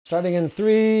Starting in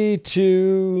 3,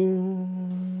 2...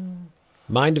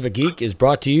 Mind of a Geek is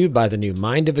brought to you by the new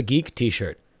Mind of a Geek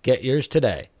t-shirt. Get yours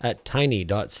today at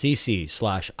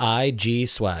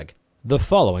tiny.cc/igswag. The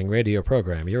following radio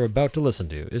program you're about to listen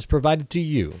to is provided to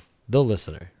you, the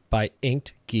listener, by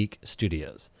Inked Geek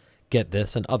Studios. Get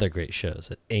this and other great shows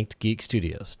at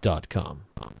inkedgeekstudios.com.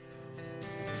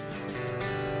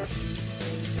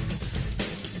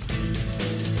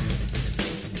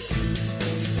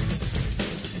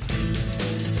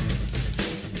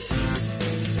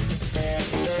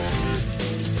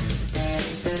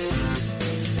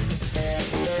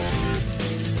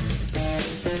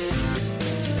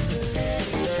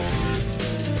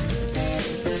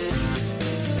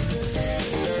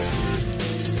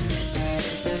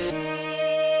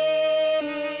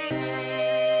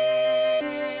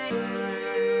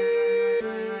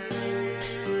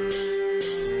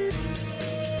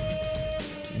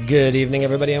 Good evening,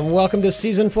 everybody, and welcome to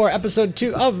Season 4, Episode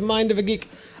 2 of Mind of a Geek.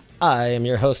 I am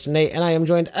your host, Nate, and I am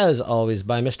joined, as always,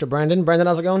 by Mr. Brandon. Brandon,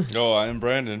 how's it going? Oh, I am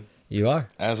Brandon. You are?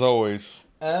 As always.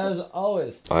 As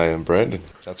always. I am Brandon.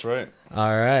 That's right.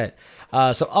 All right.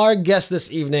 So our guest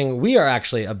this evening, we are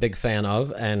actually a big fan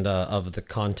of, and of the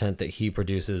content that he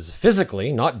produces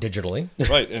physically, not digitally.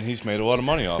 Right, and he's made a lot of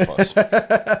money off us.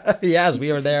 Yes,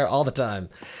 we are there all the time.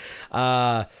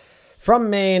 From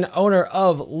Maine, owner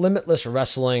of Limitless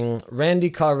Wrestling, Randy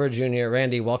Carver Jr.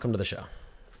 Randy, welcome to the show.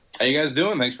 How you guys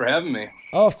doing? Thanks for having me.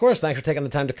 Oh, of course. Thanks for taking the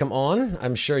time to come on.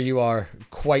 I'm sure you are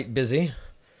quite busy.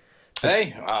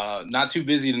 Hey, not too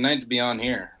busy tonight to be on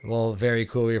here. Well, very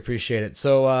cool. We appreciate it.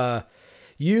 So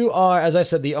you are, as I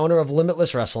said, the owner of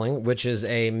Limitless Wrestling, which is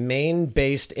a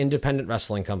Maine-based independent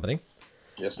wrestling company.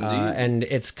 Yes, indeed. And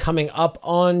it's coming up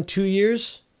on 2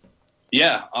 years.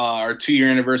 Yeah, our 2-year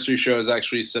anniversary show is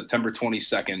actually September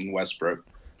 22nd in Westbrook.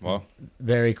 Well,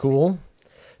 Very cool.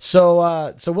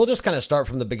 So we'll just kind of start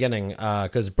from the beginning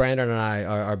because Brandon and I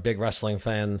are big wrestling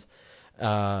fans,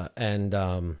 and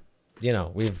you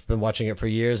know, we've been watching it for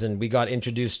years, and we got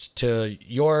introduced to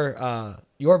your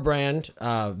brand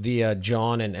via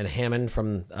John and Hammond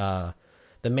from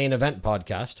the Main Event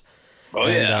podcast. Oh,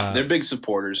 yeah, they're big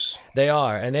supporters. They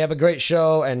are, and they have a great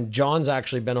show, and John's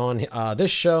actually been on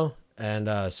this show. And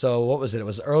so what was it? It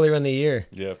was earlier in the year.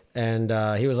 yeah. And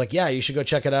he was like, yeah, you should go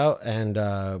check it out.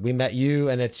 And we met you,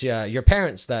 and it's your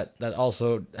parents that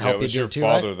also Yeah, help it was you your do it too,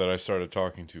 father right? that I started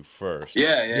talking to first.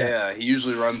 Yeah. He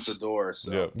usually runs the door.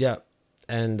 So. Yeah. Yeah.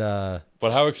 And But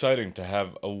how exciting to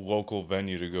have a local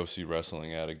venue to go see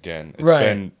wrestling at again. It's Right.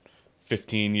 been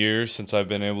 15 years since I've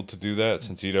been able to do that,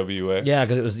 since EWA. yeah,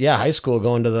 because it was high school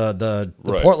going to the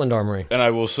Right. Portland Armory. And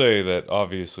I will say that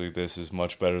obviously this is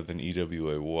much better than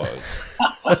EWA was.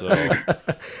 So,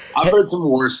 I've heard some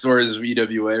war stories of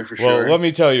EWA for sure. well, let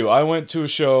me tell you, I went to a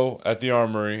show at the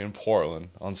Armory in Portland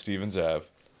on Stevens Ave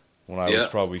when I was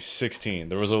probably 16.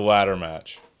 There was a ladder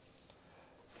match.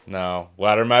 Now,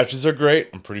 ladder matches are great.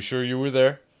 I'm pretty sure you were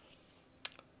there.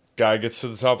 Guy gets to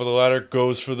the top of the ladder,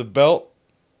 goes for the belt.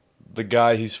 The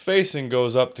guy he's facing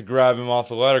goes up to grab him off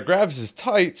the ladder, grabs his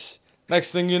tights.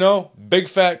 Next thing you know, big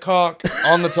fat cock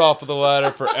on the top of the ladder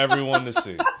for everyone to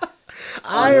see.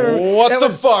 What the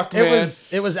fuck, man?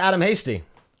 It was Adam Hasty.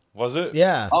 Was it?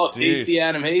 Yeah. Oh, Jeez. Tasty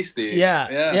Adam Hasty.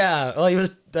 Yeah. Well, he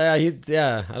was. I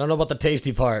don't know about the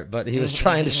tasty part, but he was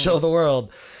trying to show the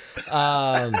world.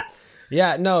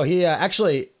 Yeah. No. He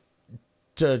actually.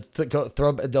 To go throw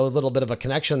a little bit of a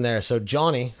connection there. So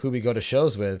Johnny, who we go to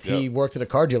shows with, he worked at a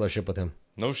car dealership with him.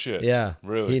 No shit. Yeah.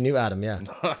 Really? He knew Adam. Yeah.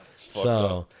 It's fucked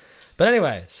up. But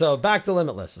anyway, so back to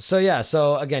Limitless. So yeah.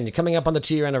 So again, you're coming up on the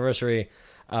 2-year anniversary.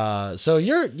 So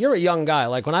you're a young guy.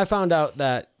 Like when I found out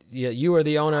that you were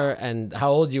the owner and how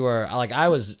old you were, like I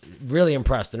was really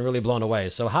impressed and really blown away.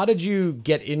 So how did you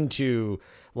get into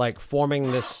like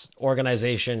forming this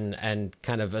organization and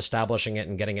kind of establishing it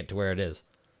and getting it to where it is?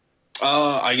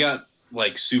 I got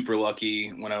like super lucky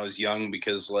when I was young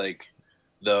because like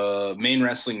the Maine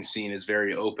wrestling scene is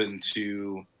very open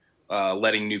to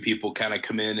letting new people kind of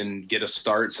come in and get a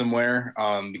start somewhere.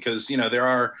 Because, you know, there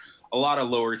are a lot of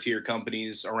lower tier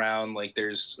companies around. Like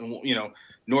there's, you know,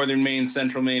 Northern Maine,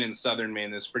 Central Maine, and Southern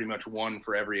Maine. There's pretty much one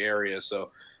for every area.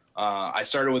 So I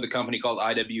started with a company called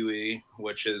IWE,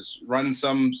 which has run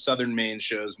some Southern Maine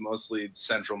shows, mostly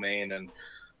Central Maine. And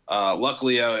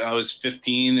luckily I was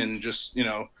 15 and just, you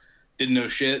know, didn't know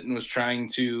shit and was trying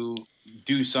to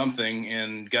do something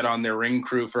and got on their ring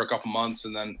crew for a couple months.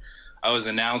 And then I was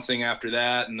announcing after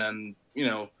that. And then, you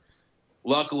know,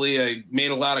 luckily I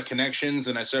made a lot of connections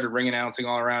and I started ring announcing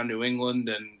all around New England.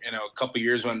 And, you know, a couple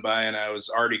years went by and I was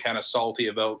already kind of salty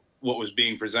about what was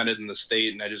being presented in the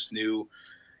state. And I just knew,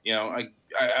 you know,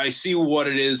 I see what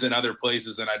it is in other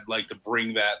places, and I'd like to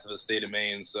bring that to the state of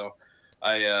Maine. So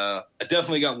I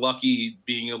definitely got lucky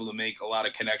being able to make a lot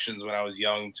of connections when I was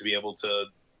young to be able to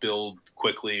build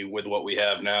quickly with what we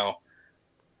have now.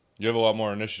 You have a lot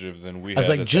more initiative than we had. I was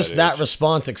like, at just that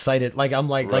response excited. Like, I'm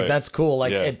like, Right. like that's cool.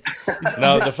 Like, Yeah. it,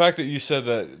 Now, the fact that you said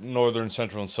that northern,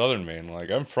 central, and southern Maine, like,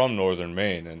 I'm from northern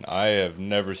Maine, and I have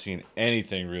never seen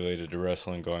anything related to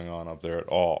wrestling going on up there at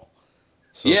all.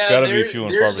 So it's got to be few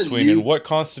and far between. And what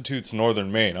constitutes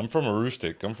northern Maine? I'm from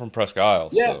Aroostook. I'm from Presque Isle.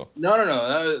 Yeah, so.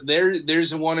 no.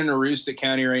 There's one in Aroostook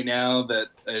County right now that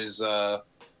is on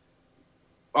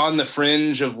the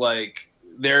fringe of, like,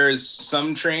 there's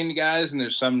some trained guys and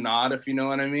there's some not, if you know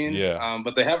what I mean. Yeah.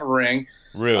 But they have a ring.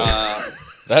 Really?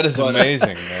 That is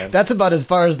amazing, man. That's about as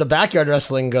far as the backyard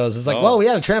wrestling goes. It's like, well, we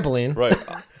had a trampoline. Right.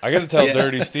 I got to tell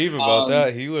Dirty Steve about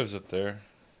that. He lives up there.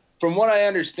 From what I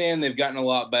understand, they've gotten a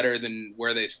lot better than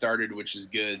where they started, which is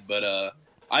good. But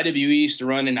IWE used to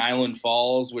run in Island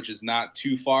Falls, which is not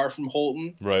too far from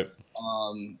Holton. Right.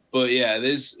 But yeah,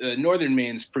 there's northern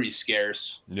Maine's pretty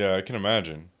scarce. Yeah, I can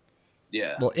imagine.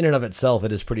 Yeah. Well, in and of itself,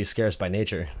 it is pretty scarce by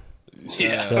nature.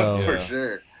 Yeah, so, for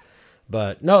sure.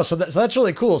 But no, so that's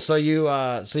really cool. So you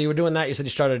were doing that. You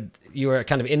said you were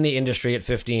kind of in the industry at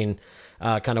 15,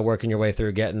 kind of working your way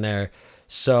through getting there.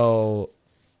 So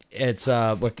it's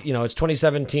it's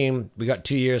 2017. We got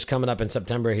 2 years coming up in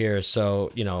September here.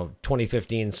 So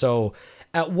 2015. So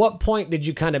at what point did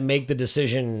you kind of make the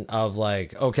decision of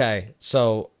like, okay,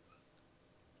 so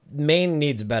Maine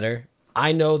needs better.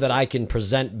 I know that I can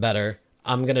present better.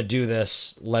 I'm going to do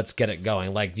this. Let's get it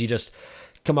going. Like, you just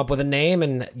come up with a name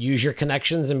and use your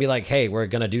connections and be like, hey, we're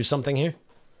going to do something here?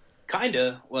 Kind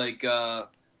of. Like,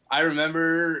 I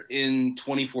remember in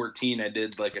 2014, I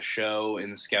did, like, a show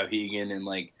in Skowhegan, and,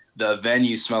 like, the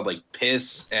venue smelled like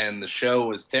piss, and the show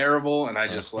was terrible, and I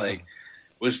just, like,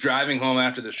 was driving home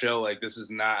after the show, like, this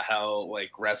is not how, like,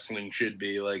 wrestling should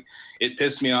be. Like, it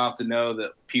pissed me off to know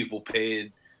that people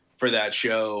paid for that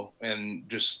show and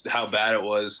just how bad it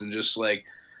was, and just like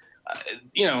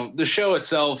the show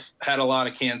itself had a lot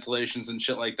of cancellations and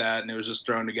shit like that, and it was just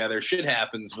thrown together. Shit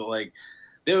happens, but like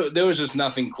there was just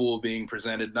nothing cool being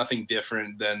presented, nothing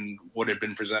different than what had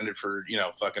been presented for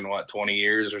fucking 20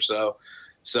 years or so.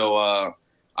 So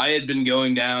I had been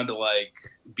going down to like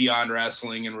Beyond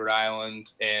Wrestling in Rhode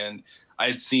Island, and I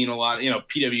had seen a lot of,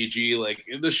 PWG, like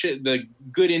the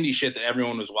good indie shit that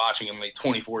everyone was watching in like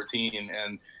 2014,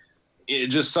 and it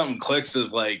just something clicks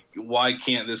of like, why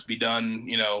can't this be done,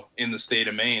 in the state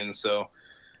of Maine? So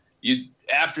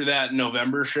after that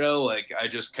November show, like I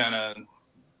just kind of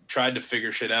tried to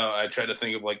figure shit out. I tried to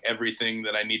think of like everything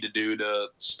that I need to do to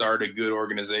start a good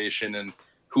organization, and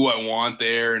who I want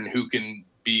there, and who can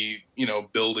be,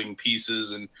 building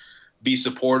pieces and be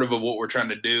supportive of what we're trying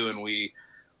to do. And we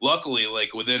luckily,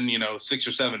 like within, 6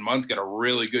 or 7 months, got a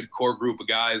really good core group of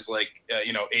guys like,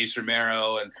 Ace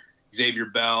Romero and Xavier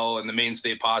Bell and the Maine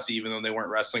State Posse, even though they weren't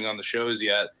wrestling on the shows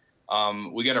yet.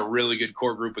 We got a really good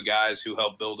core group of guys who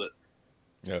helped build it.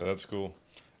 Yeah, that's cool.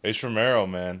 Ace Romero,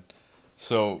 man.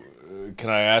 So, can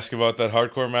I ask about that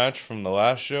hardcore match from the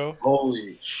last show?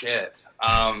 Holy shit.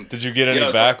 Did you get any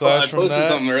backlash from that? I posted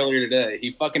something earlier today.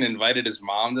 He fucking invited his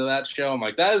mom to that show. I'm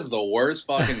like, that is the worst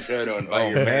fucking show to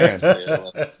invite your parents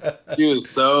to. Like, she was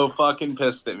so fucking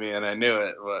pissed at me, and I knew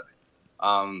it, but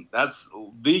that's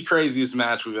the craziest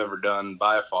match we've ever done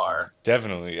by far.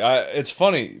 Definitely. It's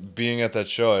funny being at that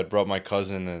show. I brought my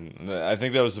cousin, and I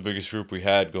think that was the biggest group we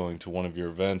had going to one of your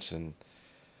events. And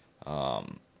I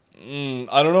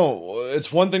don't know.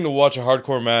 It's one thing to watch a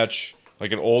hardcore match,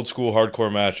 like an old school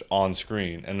hardcore match on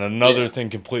screen, and another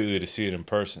thing completely to see it in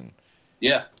person.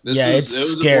 Yeah, it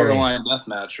was scary. A borderline death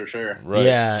match for sure. Right.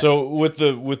 Yeah. So with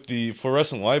the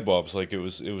fluorescent light bulbs, like it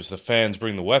was the fans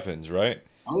bring the weapons, right?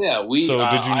 Oh yeah, So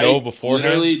did you know beforehand? I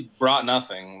literally brought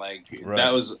nothing. Like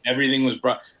everything was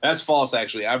brought. That's false,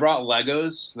 actually. I brought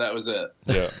Legos. That was it.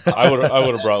 Yeah, I would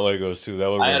have brought Legos too. That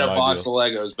would. I had a box of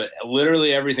Legos, but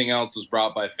literally everything else was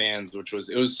brought by fans, which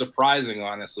was surprising,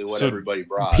 honestly, what everybody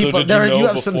brought. People, so did you know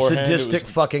have some sadistic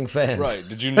fucking fans, right?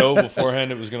 Did you know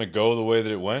beforehand it was going to go the way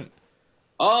that it went?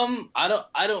 I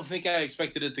don't think I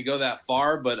expected it to go that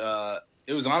far, but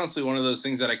it was honestly one of those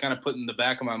things that I kind of put in the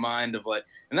back of my mind of like,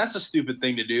 and that's a stupid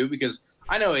thing to do because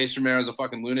I know Ace Romero is a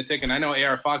fucking lunatic, and I know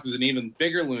AR Fox is an even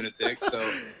bigger lunatic. So,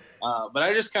 but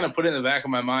I just kind of put it in the back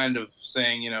of my mind of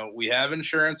saying, we have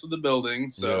insurance with the building,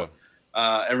 so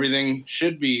everything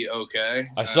should be okay.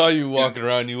 I saw you walking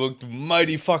around. You looked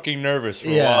mighty fucking nervous for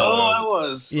a Yeah. while. Oh, I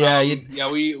was. Yeah,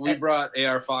 we brought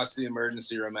AR Fox to the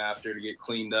emergency room after to get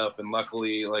cleaned up, and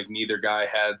luckily, like, neither guy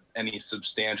had any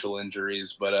substantial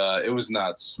injuries, but it was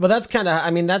nuts. But that's kind of, I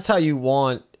mean, that's how you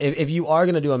want, if you are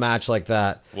going to do a match like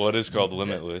that. Well, it is called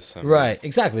Limitless. I mean. Right,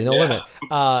 exactly, no limit.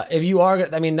 If you are,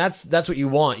 I mean, that's what you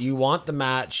want. You want the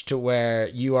match to where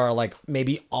you are like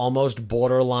maybe almost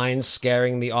borderline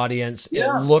scaring the audience.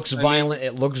 Yeah. It looks violent,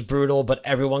 it looks brutal, but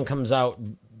everyone comes out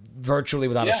virtually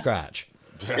without a scratch.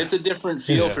 It's a different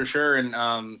feel for sure,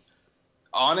 and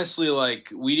honestly, like,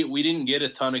 we didn't get a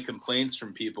ton of complaints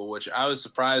from people, which I was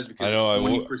surprised, because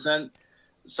when you present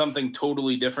something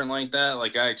totally different like that,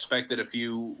 like, I expected a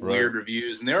few weird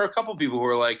reviews, and there were a couple people who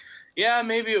were like, yeah,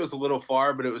 maybe it was a little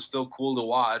far, but it was still cool to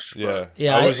watch. Yeah,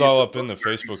 I was all up in the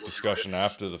Facebook discussion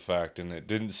after the fact, and it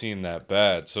didn't seem that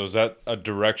bad. So is that a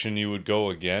direction you would go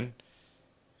again?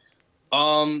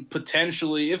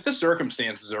 Potentially, if the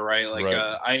circumstances are right. Like,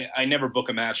 I never book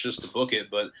a match just to book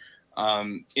it, but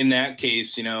in that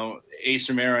case, you know, Ace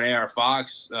Romero and AR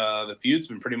Fox, the feud's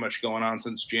been pretty much going on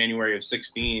since January of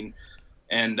 16.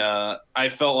 And I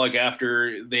felt like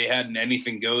after they had an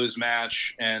Anything Goes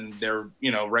match and their,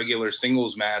 you know, regular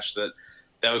singles match, that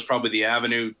was probably the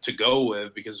avenue to go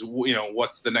with, because, you know,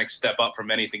 what's the next step up from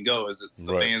Anything Goes? It's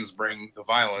the fans bring the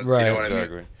violence. Right. You know what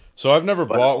Exactly. I mean? So I've never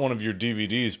bought one of your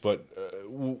DVDs, but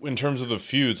in terms of the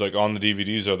feuds, like on the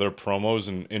DVDs, are there promos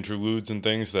and interludes and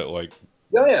things that like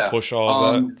push all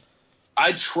of that?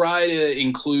 I try to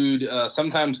include,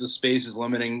 sometimes the space is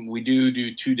limiting. We do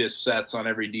 2-disc sets on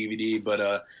every DVD,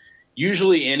 but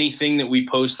usually anything that we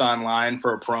post online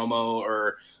for a promo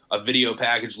or a video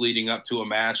package leading up to a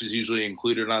match is usually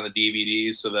included on the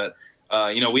DVDs, so that,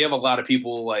 you know, we have a lot of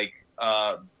people like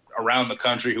around the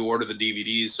country who order the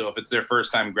DVDs. So if it's their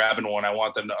first time grabbing one, I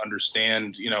want them to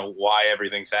understand, you know, why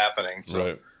everything's happening. So,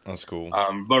 right. That's cool.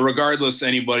 But regardless,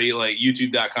 anybody, like,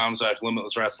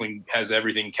 youtube.com/Limitless Wrestling has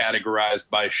everything categorized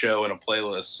by show in a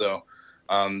playlist. So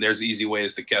there's easy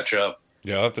ways to catch up.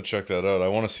 Yeah, I'll have to check that out. I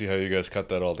want to see how you guys cut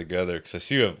that all together, because I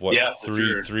see you have, what,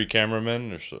 three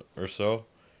cameramen or so?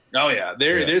 Oh yeah,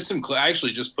 there's some. I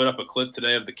actually just put up a clip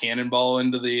today of the cannonball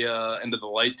into the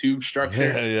light tube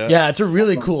structure. Yeah, it's a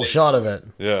really cool shot of it.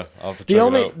 Yeah, I'll have to check it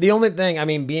out. The only thing, I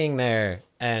mean, being there,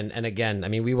 and again, I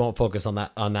mean, we won't focus on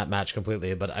that match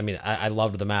completely, but I mean, I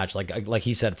loved the match. Like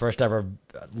he said, first ever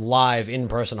live in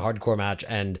person hardcore match,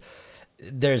 and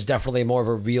there's definitely more of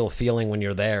a real feeling when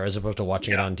you're there as opposed to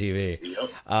watching it on TV. Yep,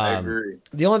 I agree.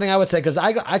 The only thing I would say, because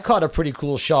I caught a pretty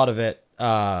cool shot of it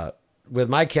with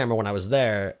my camera when I was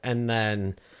there, and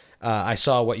then I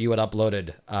saw what you had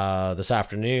uploaded this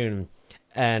afternoon,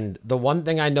 and the one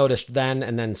thing I noticed then,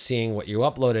 and then seeing what you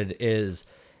uploaded, is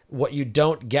what you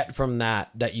don't get from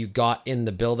that you got in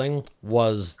the building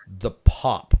was the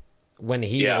pop when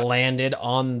he landed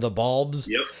on the bulbs.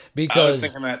 Yep. Because I was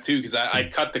thinking that too, because I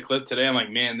cut the clip today. I'm like,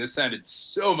 man, this sounded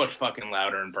so much fucking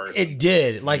louder in person. It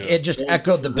did. Like, it just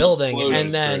echoed the building.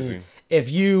 And then crazy. If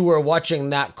you were watching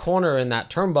that corner in that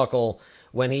turnbuckle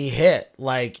when he hit,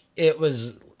 like, it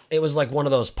was like one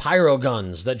of those pyro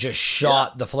guns that just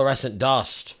shot the fluorescent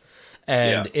dust.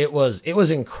 And it was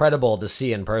incredible to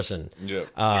see in person. Yeah.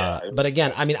 But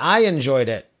again, I mean, I enjoyed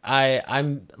it.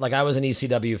 I'm like, I was an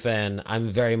ECW fan.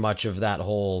 I'm very much of that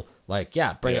whole, like,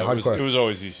 bring it hardcore. It was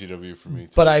always ECW for me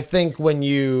too. But I think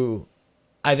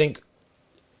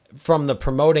from the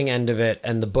promoting end of it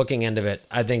and the booking end of it,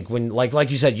 I think when,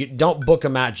 like you said, you don't book a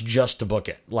match just to book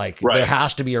it. Like, there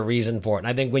has to be a reason for it. And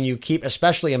I think when you keep,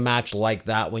 especially a match like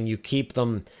that, when you keep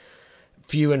them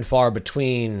few and far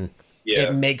between,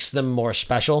 it makes them more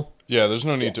special. Yeah, there's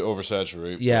no need to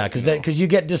oversaturate. Yeah, because you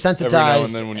get desensitized. Every now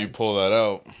and then when you pull that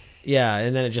out. Yeah,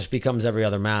 and then it just becomes every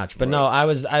other match. But no, I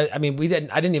mean,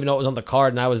 I didn't even know it was on the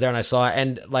card, and I was there and I saw it,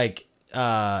 and like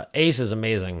Ace is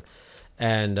amazing.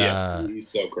 And he's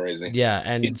so crazy. Yeah,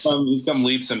 and he's come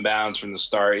leaps and bounds from the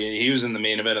start. He was in the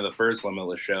main event of the first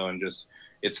Limitless show, and just,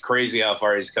 it's crazy how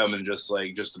far he's come in just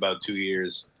about 2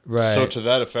 years. Right. So to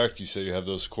that effect, you say you have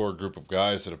those core group of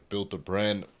guys that have built a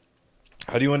brand.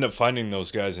 How do you end up finding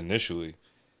those guys initially?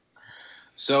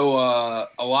 So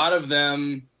a lot of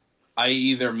them I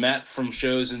either met from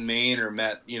shows in Maine or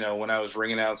met, when I was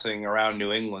ring announcing around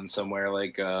New England somewhere.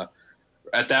 Like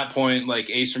at that point, like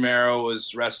Ace Romero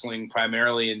was wrestling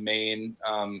primarily in Maine.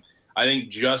 I think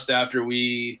just after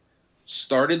we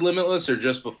started Limitless or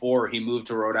just before, he moved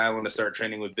to Rhode Island to start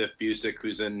training with Biff Busick,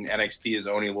 who's in NXT as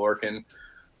Oni Lorcan.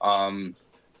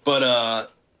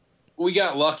 But we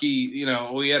got lucky,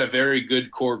 we had a very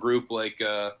good core group. Like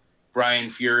Brian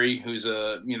Fury, who's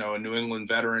a New England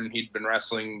veteran. He'd been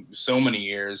wrestling so many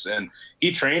years, and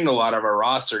he trained a lot of our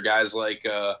roster guys like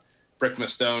Brick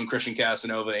Stone, Christian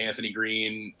Casanova, Anthony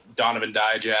Green, Donovan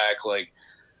Dijak. Like,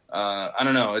 I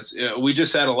don't know. We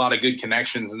just had a lot of good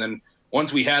connections, and then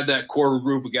once we had that core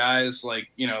group of guys, like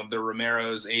the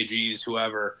Romeros, AGs,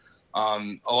 whoever,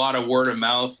 a lot of word of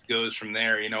mouth goes from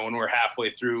there. When we're halfway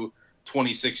through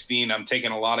 2016, I'm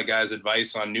taking a lot of guys'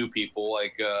 advice on new people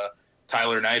like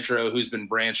Tyler Nitro, who's been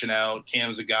branching out,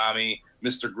 Cam Zagami,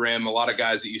 Mr. Grimm. A lot of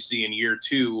guys that you see in year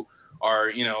 2 are,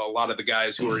 a lot of the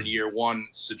guys who are in year 1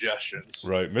 suggestions.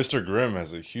 Right. Mr. Grimm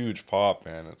has a huge pop,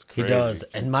 man. It's crazy. He does.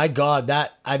 And my God,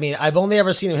 I've only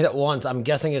ever seen him hit it once. I'm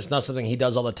guessing it's not something he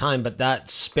does all the time, but that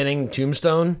spinning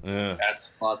tombstone. Yeah.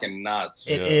 That's fucking nuts.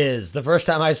 It is. The first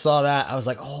time I saw that, I was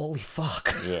like, holy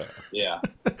fuck. Yeah.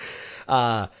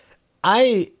 Yeah.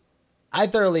 I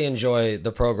thoroughly enjoy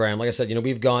the program. Like I said,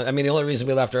 we've gone. I mean, the only reason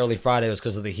we left early Friday was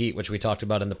because of the heat, which we talked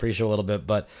about in the pre-show a little bit.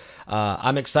 But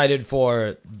I'm excited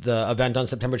for the event on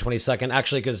September 22nd.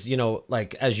 Actually, because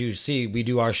like as you see, we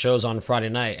do our shows on Friday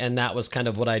night, and that was kind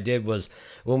of what I did. Was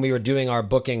when we were doing our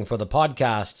booking for the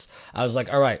podcasts, I was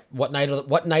like, all right, what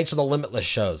nights are the Limitless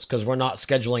shows? Because we're not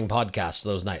scheduling podcasts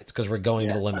those nights because we're going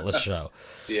to the Limitless show.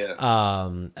 Yeah.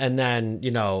 And then,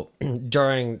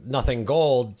 during Nothing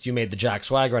Gold, you made the Jack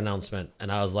Swagger announcement, and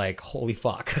I was like, holy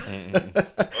fuck.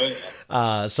 Oh,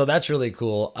 yeah. So that's really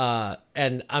cool.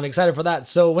 And I'm excited for that.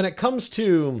 So when it comes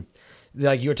to,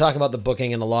 like, you were talking about the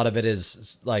booking, and a lot of it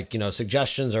is like,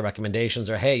 suggestions or recommendations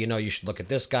or, hey, you should look at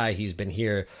this guy. He's been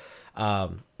here.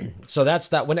 So that's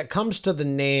that. When it comes to the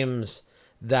names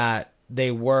that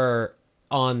they were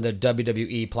on the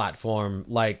WWE platform,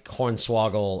 like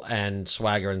Hornswoggle and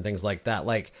Swagger and things like that,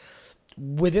 like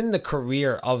within the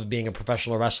career of being a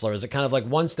professional wrestler, is it kind of like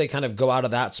once they kind of go out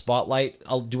of that spotlight,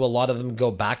 do a lot of them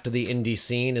go back to the indie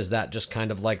scene? Is that just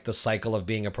kind of like the cycle of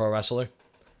being a pro wrestler?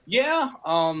 Yeah.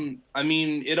 I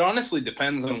mean, it honestly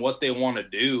depends on what they want to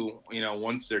do,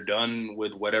 once they're done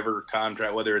with whatever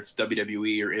contract, whether it's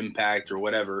WWE or Impact or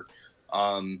whatever.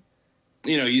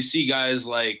 You see guys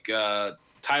like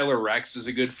Tyler Rex is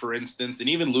a good for instance, and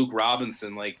even Luke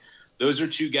Robinson. Like, those are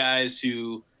two guys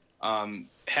who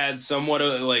had somewhat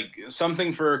of like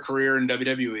something for a career in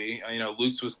WWE.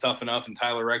 Luke's was tough enough, and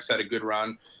Tyler Rex had a good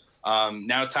run.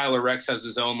 Now Tyler Rex has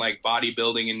his own like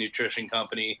bodybuilding and nutrition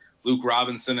company. Luke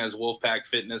Robinson has Wolfpack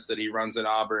Fitness that he runs in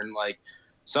Auburn. Like,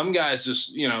 some guys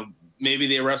just, maybe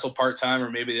they wrestle part-time or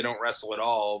maybe they don't wrestle at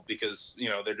all because,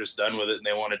 they're just done with it and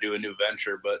they want to do a new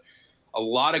venture. But a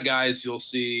lot of guys you'll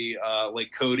see,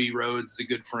 like Cody Rhodes is a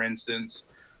good for instance.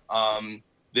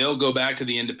 They'll go back to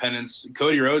the independents.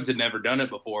 Cody Rhodes had never done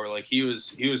it before. Like, he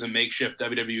was a makeshift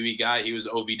WWE guy. He was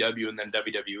OVW and then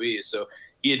WWE. So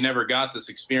he had never got this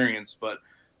experience. But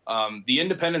the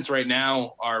independents right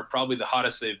now are probably the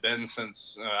hottest they've been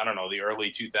since, I don't know, the early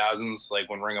 2000s, like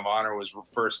when Ring of Honor was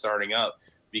first starting up,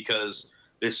 because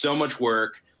there's so much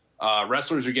work.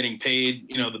 Wrestlers are getting paid,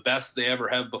 the best they ever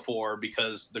have before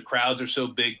because the crowds are so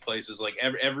big places. Like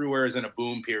everywhere is in a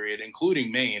boom period,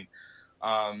 including Maine.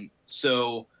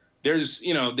 So there's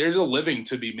a living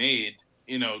to be made,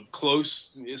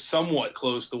 somewhat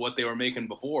close to what they were making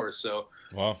before. So,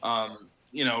 wow.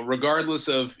 Regardless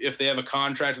of if they have a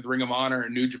contract with Ring of Honor or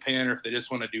New Japan, or if they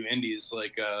just want to do indies,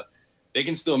 like, they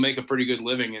can still make a pretty good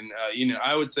living. And,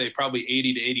 I would say probably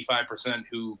 80 to 85%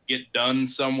 who get done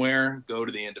somewhere go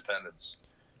to the independents.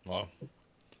 Wow.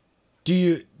 Do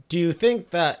you think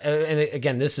that, and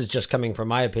again, this is just coming from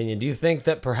my opinion, do you think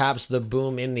that perhaps the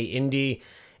boom in the indie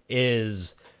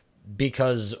is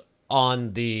because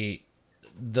on the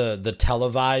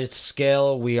televised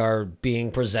scale, we are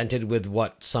being presented with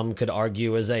what some could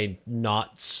argue is a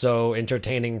not so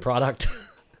entertaining product?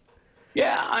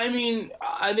 Yeah, I mean,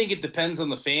 I think it depends on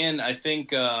the fan. I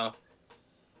think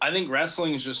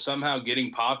wrestling is just somehow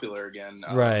getting popular again.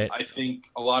 Right. I think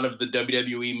a lot of the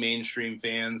WWE mainstream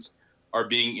fans are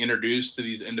being introduced to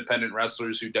these independent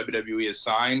wrestlers who WWE has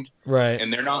signed. Right.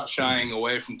 And they're not shying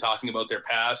away from talking about their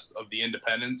past of the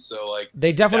independents. So, like,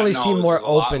 they definitely seem more open.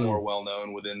 A lot more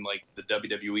well-known within, like, the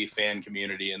WWE fan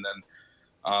community. And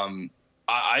then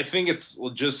I think it's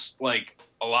just, like,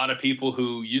 a lot of people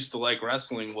who used to like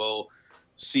wrestling will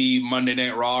see Monday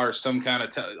Night Raw or some kind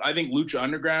of I think Lucha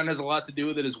Underground has a lot to do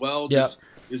with it as well. Just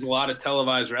there's a lot of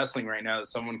televised wrestling right now that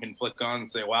someone can flick on and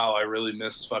say, wow, I really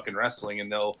miss fucking wrestling,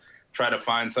 and they'll try to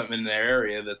find something in their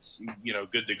area that's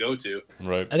good to go to.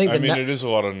 Right. I mean, it is a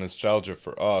lot of nostalgia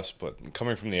for us, but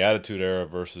coming from the Attitude Era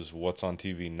versus what's on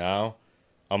TV now,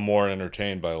 I'm more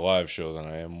entertained by a live show than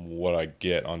I am what I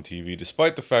get on TV,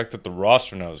 despite the fact that the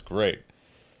roster now is great.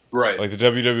 Right. Like, the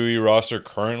WWE roster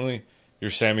currently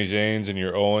your Sami Zayns and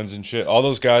your Owens and shit. All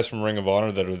those guys from Ring of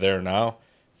Honor that are there now,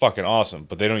 fucking awesome.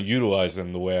 But they don't utilize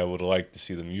them the way I would like to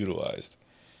see them utilized.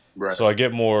 Right. So I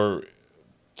get more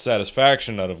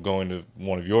satisfaction out of going to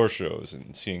one of your shows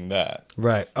and seeing that.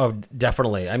 Right. Oh,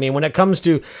 definitely. I mean, when it comes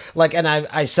to like, and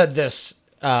I said this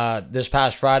this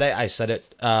past Friday. I said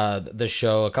it the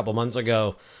show a couple months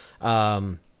ago,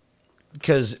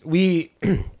 because we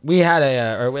had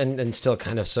and still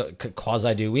kind of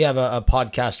quasi do. We have a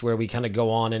podcast where we kind of go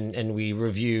on and we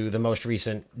review the most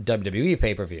recent WWE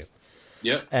pay-per-view.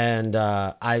 Yep. And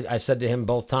I said to him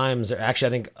both times, or actually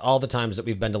I think all the times that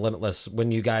we've been to Limitless,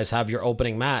 when you guys have your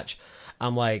opening match,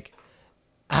 I'm like,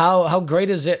 how great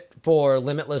is it for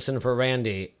Limitless and for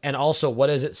Randy? And also, what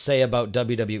does it say about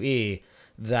WWE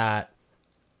that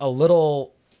a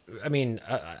little, I mean,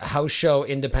 a house show,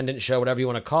 independent show, whatever you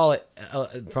want to call it,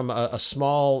 from a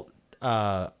small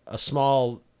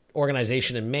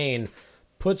organization in Maine,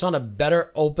 puts on a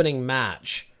better opening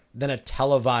match than a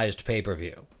televised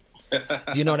pay-per-view?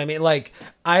 You know what I mean? Like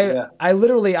I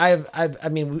literally,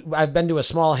 I've been to a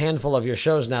small handful of your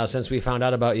shows now since we found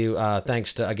out about you.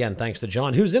 Thanks to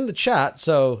John, who's in the chat.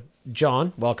 So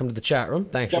John, welcome to the chat room.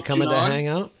 Thanks for coming to hang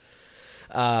out.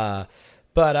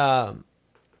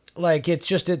 Like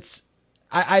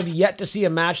I've yet to see a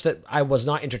match that I was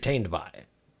not entertained by,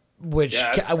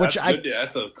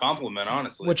 that's a compliment,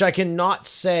 honestly. Which I cannot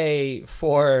say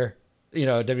for,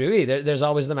 WWE. There's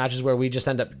always the matches where we just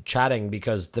end up chatting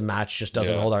because the match just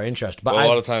doesn't hold our interest. But a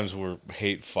lot of times we're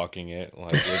hate fucking it.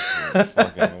 Like,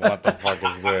 fucking, what the fuck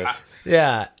is this?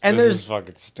 Yeah, and this is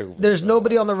fucking stupid. There's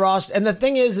nobody on the roster, and the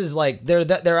thing is like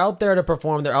they're out there to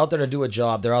perform. They're out there to do a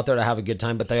job. They're out there to have a good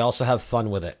time, but they also have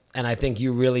fun with it. And I think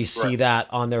you really see that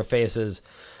on their faces.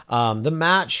 The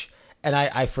match, and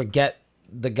I forget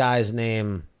the guy's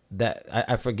name. That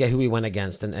I forget who he went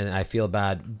against, and I feel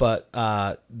bad, but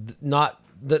not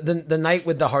the night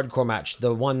with the hardcore match.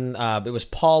 The one it was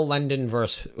Paul London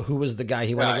versus who was the guy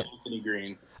he went against? Anthony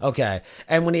Green. Okay,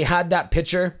 and when he had that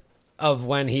picture of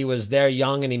when he was there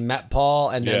young and he met Paul,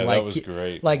 and then that was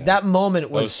great. Like that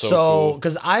moment was so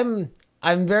because I'm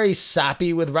very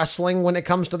sappy with wrestling when it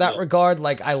comes to that regard.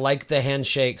 Like I like the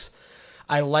handshakes.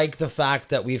 I like the fact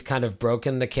that we've kind of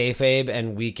broken the kayfabe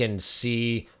and we can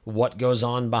see what goes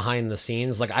on behind the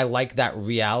scenes. Like I like that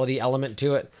reality element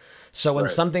to it. So when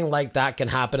something like that can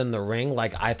happen in the ring,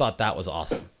 like I thought that was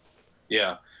awesome.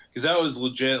 Yeah, because that was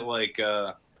legit. Like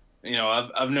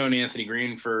I've known Anthony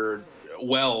Green for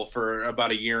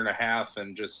about a year and a half,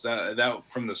 and just that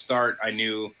from the start, I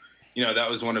knew that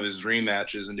was one of his dream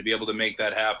matches, and to be able to make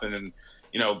that happen, and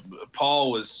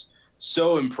Paul was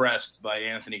so impressed by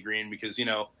Anthony Green because,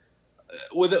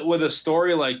 with a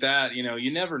story like that,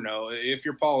 you never know. If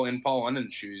you're in Paul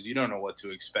London's shoes, you don't know what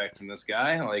to expect from this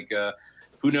guy. Like,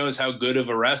 who knows how good of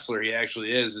a wrestler he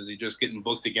actually is? Is he just getting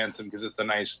booked against him because it's a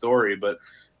nice story? But,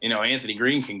 Anthony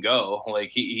Green can go. Like,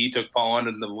 he took Paul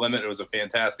London to the limit. It was a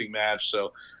fantastic match.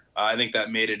 So I think that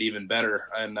made it even better.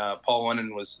 And Paul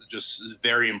London was just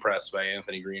very impressed by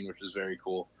Anthony Green, which is very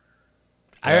cool.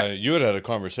 You had a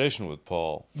conversation with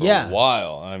Paul for a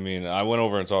while. I mean, I went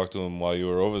over and talked to him while you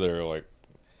were over there. Like,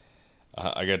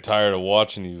 I got tired of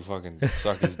watching you fucking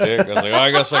suck his dick. I was like,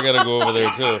 I guess I got to go over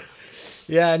there too.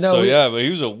 Yeah, no. So, but he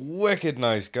was a wicked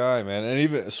nice guy, man. And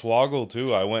even Swoggle,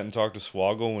 too. I went and talked to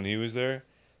Swoggle when he was there.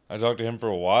 I talked to him for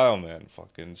a while, man.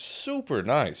 Fucking super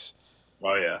nice.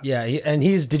 Oh, yeah. Yeah,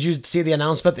 did you see the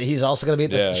announcement that he's also going to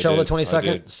be at the show on the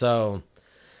 22nd? So...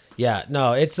 Yeah,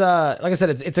 no, it's like I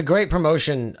said, it's a great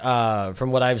promotion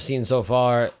from what I've seen so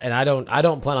far, and I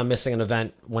don't plan on missing an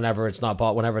event whenever it's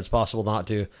possible not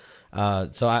to.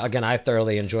 So I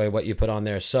thoroughly enjoy what you put on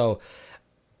there. So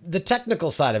the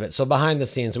technical side of it, so behind the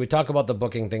scenes, so we talk about the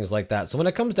booking, things like that. So when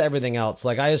it comes to everything else,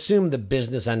 like I assume the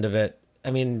business end of it,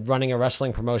 I mean, running a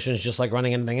wrestling promotion is just like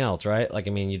running anything else, right? Like I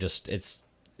mean, it's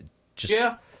just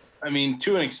I mean,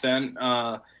 to an extent.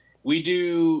 We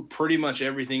do pretty much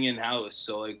everything in-house.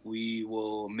 So, like, we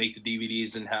will make the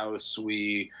DVDs in-house.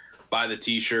 We buy the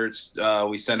T-shirts.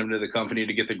 We send them to the company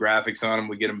to get the graphics on them.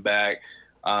 We get them back.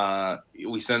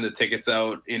 We send the tickets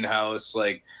out in-house.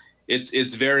 Like,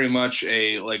 it's very much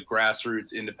a, like,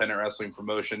 grassroots independent wrestling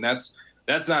promotion. That's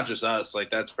not just us.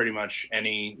 Like, that's pretty much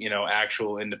any,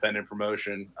 actual independent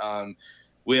promotion.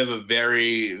 We have a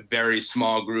very, very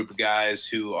small group of guys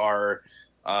who are –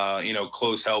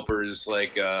 close helpers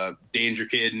like Danger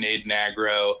Kid and Aiden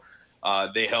Agro.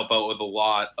 They help out with a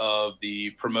lot of the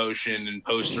promotion and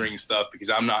postering stuff because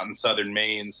I'm not in Southern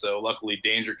Maine. So luckily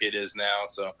Danger Kid is now.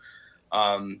 So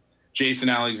Jason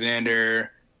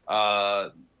Alexander,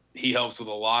 he helps with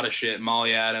a lot of shit.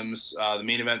 Molly Adams, the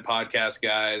Main Event podcast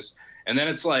guys. And then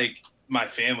it's like my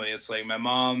family. It's like my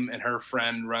mom and her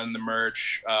friend run the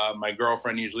merch. My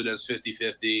girlfriend usually does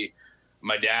 50-50.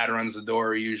 My dad runs the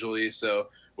door usually. So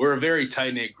we're a very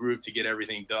tight-knit group to get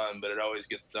everything done, but it always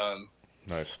gets done.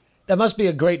 Nice. That must be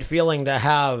a great feeling to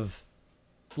have,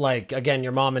 like, again,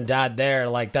 your mom and dad there.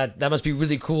 Like, that must be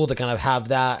really cool to kind of have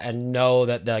that and know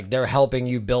that they're helping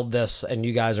you build this and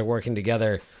you guys are working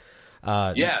together.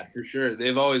 Yeah, for sure.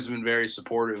 They've always been very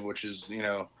supportive, which is,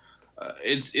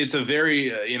 it's a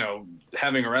very,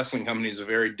 having a wrestling company is a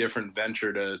very different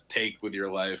venture to take with your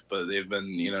life, but they've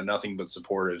been, nothing but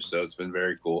supportive. So it's been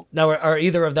very cool. Now, are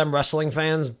either of them wrestling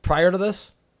fans prior to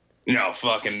this? No,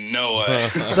 fucking no way.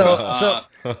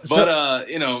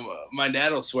 My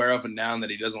dad will swear up and down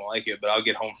that he doesn't like it, but I'll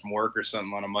get home from work or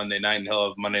something on a Monday night and he'll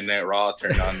have Monday Night Raw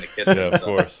turned on in the kitchen. Yeah, of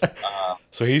course.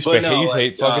 So he's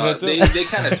hate fucking it too? They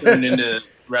kind of turned into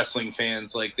wrestling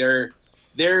fans. Like they're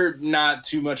not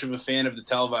too much of a fan of the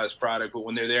televised product, but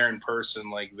when they're there in person,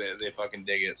 like they fucking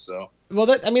dig it. So well,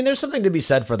 there's something to be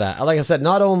said for that. Like I said,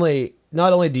 not only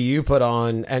do you put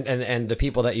on and the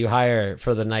people that you hire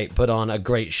for the night put on a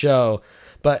great show,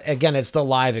 but again, it's the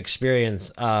live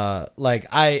experience. Similar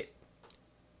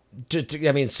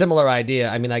idea.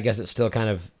 I mean, I guess it's still kind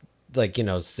of like,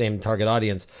 same target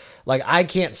audience. Like, I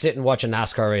can't sit and watch a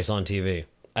NASCAR race on TV.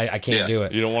 I can't do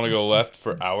it. You don't want to go left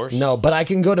for hours? No, but I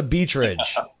can go to Beach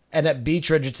Ridge, and at Beach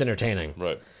Ridge, it's entertaining.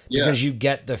 Right. Because you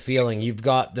get the feeling, you've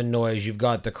got the noise, you've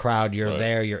got the crowd, you're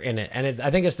there, you're in it. And I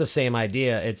think it's the same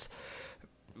idea. It's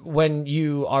when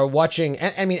you are watching,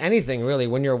 I mean, anything really,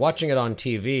 when you're watching it on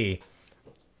TV,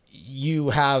 you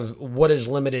have what is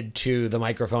limited to the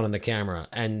microphone and the camera,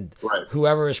 and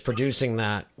whoever is producing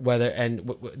that,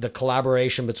 the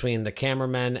collaboration between the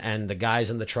cameramen and the guys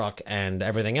in the truck and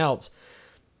everything else,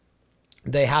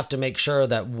 they have to make sure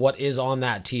that what is on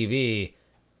that TV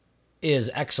is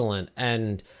excellent.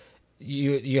 And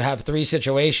you have three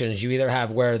situations. You either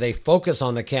have where they focus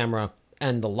on the camera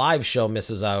and the live show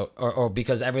misses out, or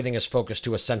because everything is focused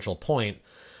to a central point,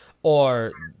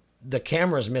 or the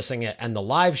camera's missing it and the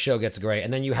live show gets great.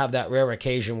 And then you have that rare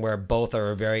occasion where both are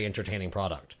a very entertaining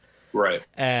product. Right.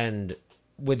 And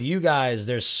with you guys,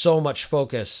 there's so much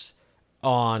focus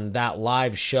on that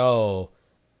live show.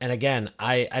 And again,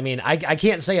 I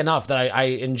can't say enough that I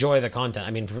enjoy the content.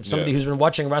 I mean, for somebody who's been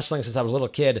watching wrestling since I was a little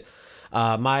kid,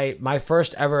 my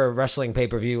first ever wrestling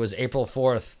pay-per-view was April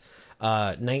 4th,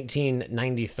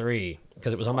 1993.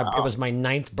 Because it was it was my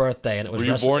 9th birthday, and it was. Were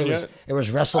you born yet? It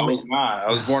was WrestleMania. I was not.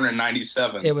 I was born in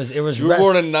 '97. It was. You were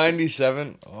born in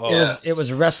 '97. Oh. It was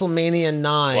WrestleMania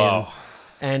 9. Wow.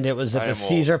 And it was at the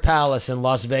Caesar Palace in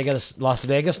Las Vegas,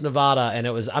 Nevada, and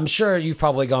it was. I'm sure you've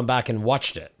probably gone back and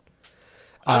watched it.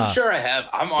 I'm sure I have.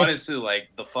 I'm honestly like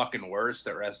the fucking worst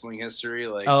at wrestling history.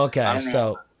 Like, oh, okay,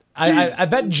 so. I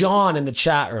bet John in the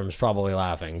chat room's probably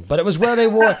laughing, but it was where they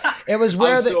wore. It was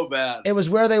where so bad. It was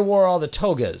where they wore all the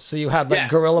togas. So you had like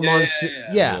Gorilla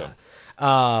Monsoon,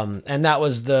 and that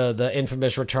was the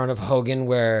infamous return of Hogan,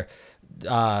 where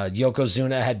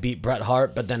Yokozuna had beat Bret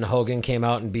Hart, but then Hogan came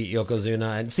out and beat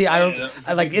Yokozuna. And see, I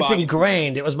like it's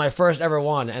ingrained. It was my first ever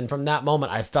one, and from that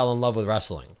moment, I fell in love with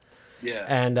wrestling. Yeah,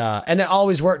 and it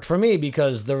always worked for me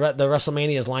because the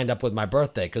WrestleManias lined up with my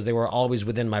birthday, because they were always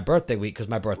within my birthday week, because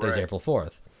my birthday is April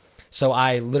 4th. So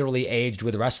I literally aged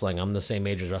with wrestling. I'm the same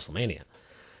age as WrestleMania.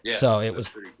 Yeah, so it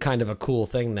was kind of a cool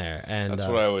thing there. And that's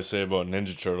what I always say about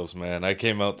Ninja Turtles, man. I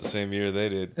came out the same year they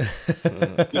did.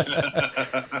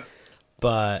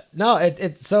 But no,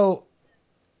 it's so.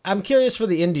 I'm curious for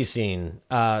the indie scene.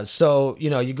 So,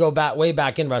 you go way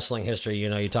back in wrestling history,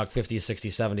 you talk 50s, 60s,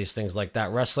 70s, things like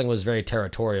that. Wrestling was very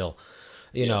territorial.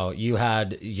 You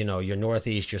had, your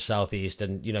Northeast, your Southeast,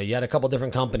 and, you had a couple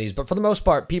different companies. But for the most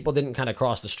part, people didn't kind of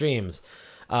cross the streams,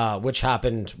 which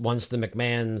happened once the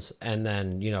McMahons and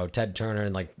then, Ted Turner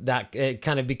and like that. It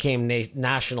kind of became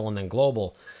national and then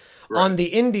global. Right. On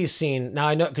the indie scene, now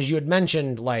I know, because you had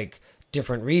mentioned like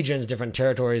different regions, different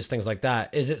territories, things like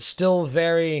that. Is it still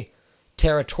very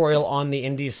territorial on the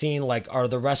indie scene? Like, are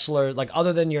the wrestlers, like,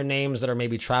 other than your names that are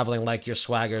maybe traveling, like your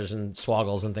Swaggers and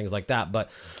Swoggles and things like that, but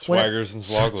Swaggers and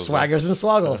Swoggles. Swaggers and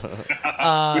Swoggles.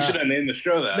 We should have named the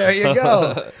show that. There you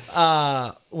go.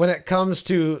 When it comes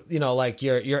to, like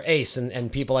your Ace and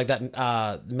people like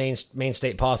that, main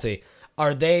state posse,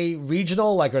 are they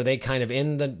regional? Like, are they kind of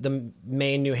in the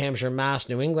Maine, New Hampshire, Mass,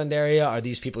 New England area? Are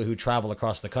these people who travel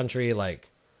across the country? Like,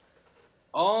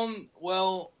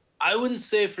 well, I wouldn't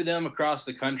say for them across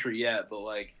the country yet, but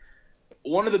like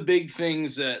one of the big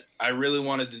things that I really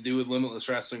wanted to do with Limitless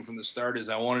Wrestling from the start is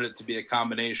I wanted it to be a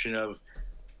combination of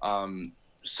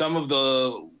some of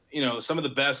the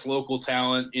best local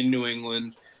talent in New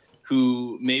England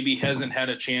who maybe hasn't had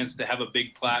a chance to have a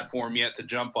big platform yet to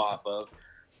jump off of,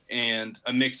 and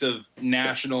a mix of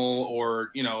national or,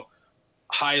 you know,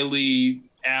 highly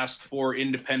asked for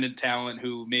independent talent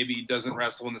who maybe doesn't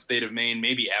wrestle in the state of Maine,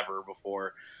 maybe ever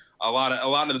before. A lot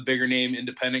of the bigger name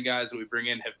independent guys that we bring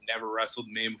in have never wrestled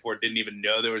in Maine before, didn't even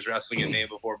know there was wrestling in Maine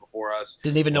before us.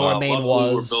 Didn't even know where Maine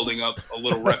was. We're building up a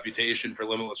little reputation for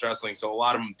Limitless Wrestling, so a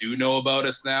lot of them do know about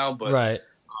us now. But right.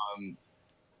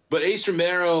 But Ace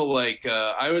Romero, like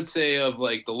I would say of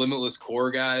like the Limitless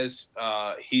core guys,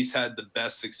 he's had the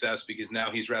best success because now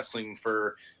he's wrestling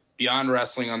for Beyond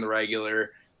Wrestling on the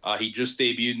regular. He just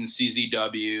debuted in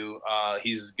CZW.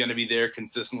 He's going to be there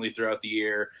consistently throughout the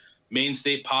year. Maine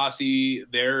State Posse,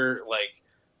 they're like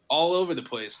all over the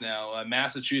place now.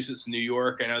 Massachusetts, New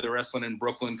York. I know they're wrestling in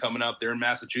Brooklyn coming up. They're in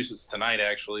Massachusetts tonight,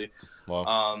 actually.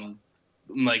 Wow.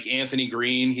 Like Anthony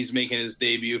Green, he's making his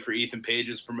debut for Ethan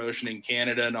Page's promotion in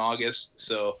Canada in August.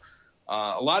 So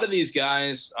a lot of these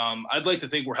guys, I'd like to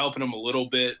think we're helping them a little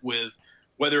bit with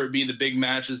whether it be the big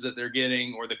matches that they're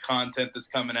getting or the content that's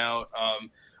coming out.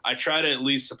 I try to at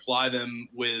least supply them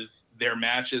with their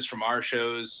matches from our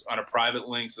shows on a private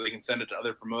link so they can send it to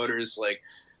other promoters. Like,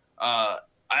 I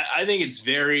think it's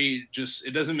very just,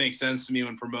 it doesn't make sense to me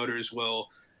when promoters will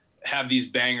have these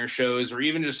banger shows or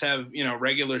even just have, you know,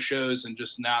 regular shows and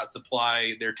just not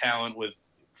supply their talent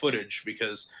with footage,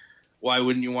 because why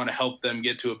wouldn't you want to help them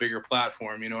get to a bigger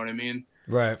platform? You know what I mean?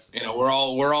 Right. You know, we're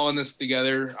all in this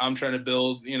together. I'm trying to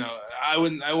build, you know, I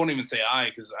won't even say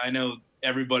because I know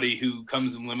everybody who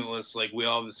comes in Limitless, like we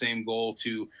all have the same goal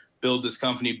to build this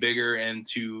company bigger and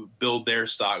to build their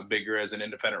stock bigger as an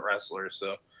independent wrestler.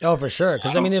 So, oh, for sure.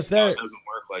 Because I mean, if they're, it doesn't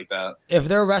work like that. If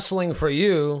they're wrestling for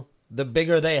you, the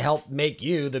bigger they help make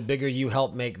you, the bigger you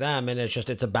help make them, and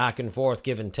it's a back and forth,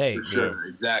 give and take. For sure,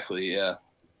 exactly, yeah.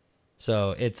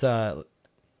 So it's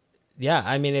yeah.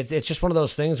 I mean, it's just one of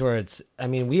those things where it's. I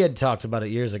mean, we had talked about it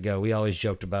years ago. We always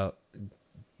joked about,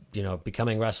 you know,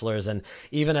 becoming wrestlers, and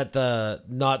even at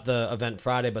not the event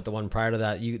Friday, but the one prior to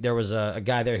that, there was a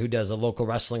guy there who does a local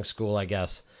wrestling school, I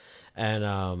guess,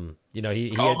 and you know,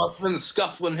 he must have been the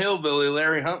Scuffling Hillbilly,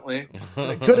 Larry Huntley.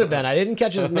 It could have been. I didn't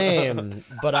catch his name,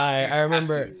 but I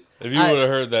remember. If you would have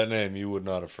heard that name, you would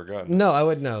not have forgotten. No, I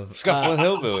would know. Scuffling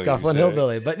Hillbilly. Scuffling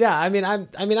Hillbilly. But yeah, I mean,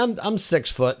 I'm 6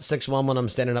 foot, 6'1" when I'm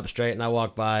standing up straight, and I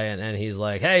walk by, and he's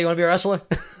like, "Hey, you want to be a wrestler?"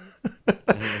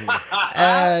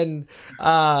 And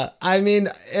I mean,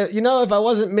 you know, if I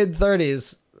wasn't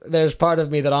mid-30s, there's part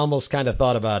of me that almost kind of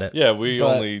thought about it. Yeah,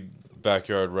 only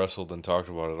backyard wrestled and talked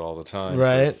about it all the time,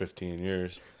 right? For 15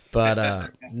 years.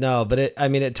 But no, but it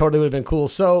totally would have been cool.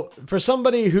 So for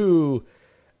somebody who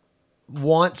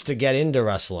wants to get into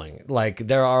wrestling, like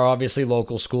there are obviously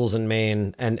local schools in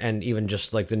Maine and even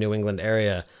just like the New England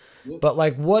area, but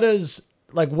what is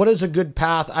a good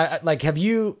path? Have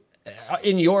you,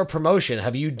 in your promotion,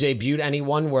 have you debuted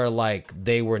anyone where like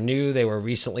they were new, they were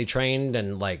recently trained,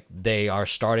 and like they are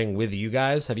starting with you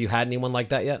guys? Have you had anyone like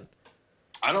that yet?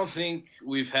 I don't think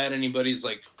we've had anybody's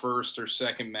like first or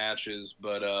second matches,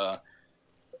 but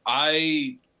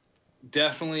I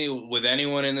definitely, with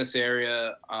anyone in this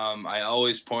area, I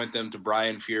always point them to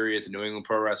Brian Fury at the New England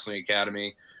Pro Wrestling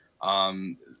Academy.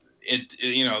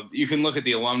 You know, you can look at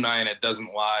the alumni and it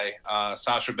doesn't lie.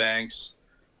 Sasha Banks,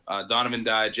 Donovan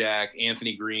Dijak,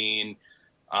 Anthony Green,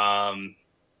 Warbeard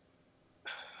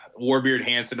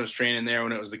Hansen was training there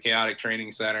when it was the Chaotic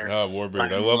Training Center. Oh,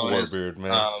 Warbeard. I love Warbeard,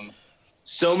 man.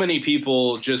 So many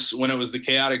people just when it was the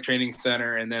Chaotic Training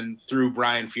Center and then through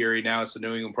Brian Fury, now it's the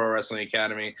New England Pro Wrestling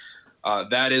Academy.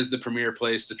 That is the premier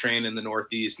place to train in the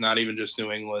Northeast, not even just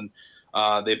New England.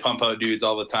 They pump out dudes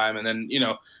all the time. And then, you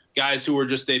know, guys who are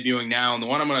just debuting now. And the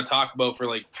one I'm going to talk about for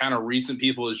like kind of recent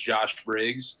people is Josh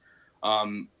Briggs.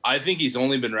 I think he's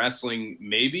only been wrestling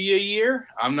maybe a year.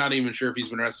 I'm not even sure if he's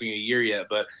been wrestling a year yet,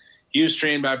 but he was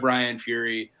trained by Brian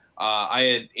Fury. I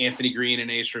had Anthony Green and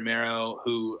Ace Romero,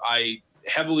 who I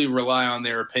heavily rely on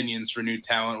their opinions for new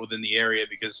talent within the area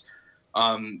because,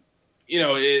 you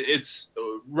know, it's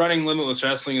running Limitless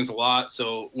Wrestling is a lot.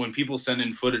 So when people send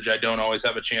in footage, I don't always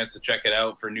have a chance to check it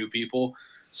out for new people.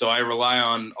 So I rely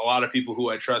on a lot of people who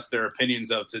I trust their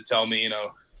opinions of to tell me, you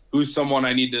know, who's someone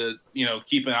I need to, you know,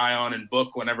 keep an eye on and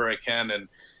book whenever I can. And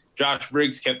Josh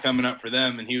Briggs kept coming up for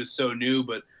them, and he was so new,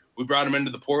 but we brought him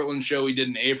into the Portland show he did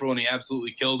in April, and he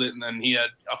absolutely killed it. And then he had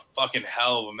a fucking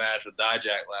hell of a match with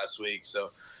Dijak last week.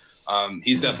 So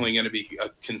he's definitely going to be a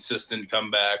consistent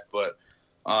comeback. But,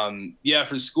 yeah,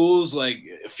 for schools, like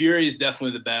Fury is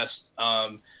definitely the best.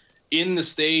 In the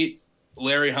state,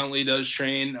 Larry Huntley does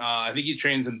train. I think he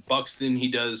trains in Buxton. He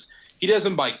does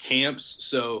them by camps.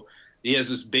 So he has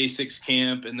his basics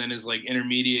camp and then his like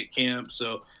intermediate camp.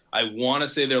 So I want to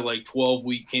say they're like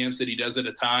 12-week camps that he does at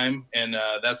a time, and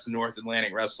that's the North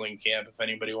Atlantic Wrestling Camp if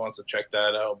anybody wants to check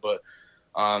that out. But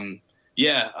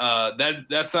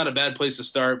that's not a bad place to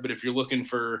start. But if you're looking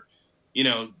for,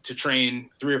 to train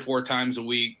 3 or 4 times a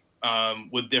week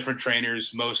with different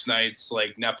trainers most nights,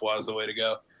 like Nepwa is the way to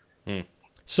go.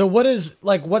 So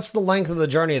what's the length of the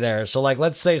journey there? So like,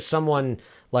 let's say someone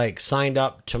like signed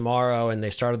up tomorrow and they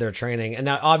started their training, and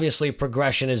now obviously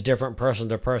progression is different person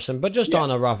to person, but just on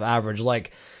a rough average,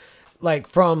 like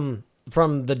from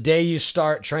the day you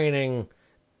start training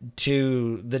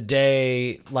to the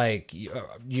day like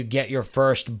you get your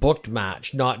first booked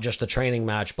match, not just a training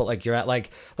match, but like you're at like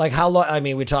how long? I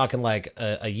mean, we're talking like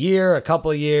a year, a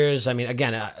couple of years. I mean,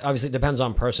 again, obviously it depends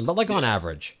on person, but like on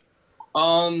average.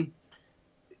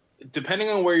 Depending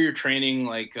on where you're training,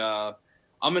 like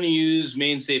I'm going to use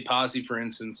Maine State Posse, for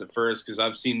instance, at first, because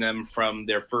I've seen them from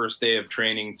their first day of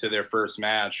training to their first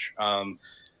match. I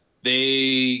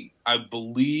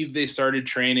believe they started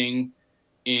training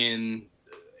in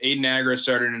Aiden Agra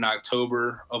started in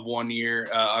October of one year,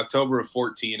 October of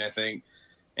 14, I think.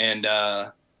 And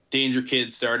Danger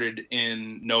Kid started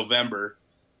in November.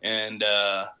 And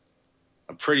I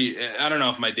don't know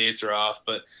if my dates are off,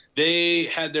 but they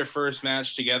had their first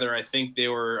match together. I think they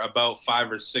were about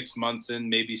 5 or 6 months in,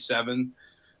 maybe 7.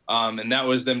 And that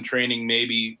was them training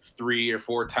maybe 3 or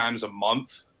 4 times a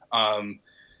month.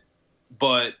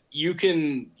 But you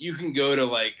can go to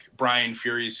like Brian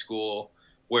Fury's school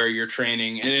where you're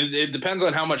training, and it depends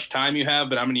on how much time you have,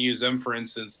 but I'm going to use them for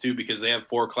instance too, because they have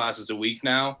 4 classes a week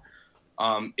now.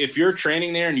 If you're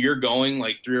training there and you're going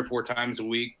like 3 or 4 times a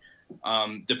week,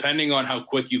 depending on how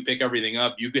quick you pick everything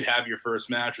up, you could have your first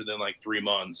match within like 3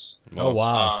 months. Oh,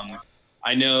 wow.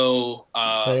 I know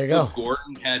Flip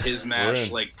Gordon had his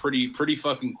match like pretty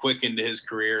fucking quick into his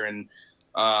career. And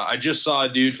I just saw a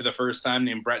dude for the first time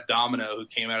named Brett Domino who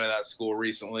came out of that school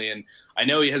recently. And I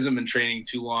know he hasn't been training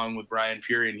too long with Brian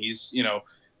Fury, and he's,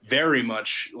 very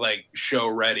much like show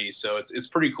ready. So it's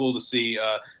pretty cool to see.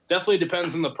 Definitely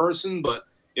depends on the person, but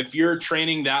if you're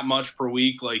training that much per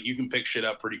week, like you can pick shit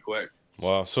up pretty quick.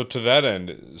 Wow. So to that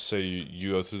end, say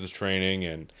you go through the training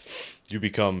and you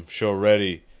become show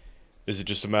ready. Is it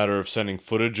just a matter of sending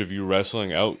footage of you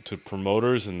wrestling out to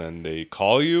promoters and then they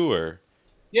call you, or?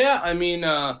 Yeah, I mean,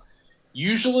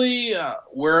 usually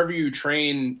wherever you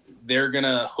train, they're going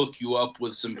to hook you up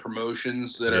with some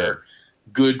promotions that are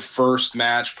good first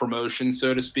match promotions,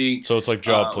 so to speak. So it's like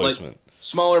job placement. Like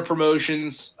smaller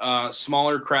promotions,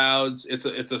 smaller crowds. It's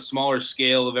a smaller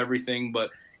scale of everything, but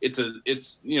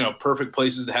it's perfect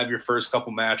places to have your first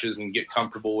couple matches and get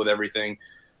comfortable with everything.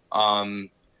 And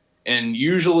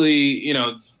usually,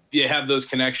 you have those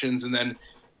connections, and then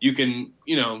you can,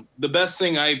 the best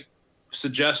thing I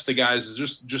suggest to guys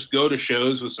is just go to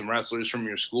shows with some wrestlers from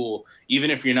your school. Even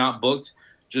if you're not booked,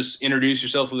 just introduce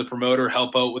yourself to the promoter,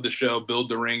 help out with the show, build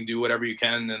the ring, do whatever you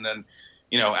can. And then,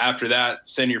 after that,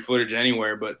 send your footage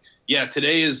anywhere. But yeah,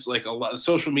 today is like a lot.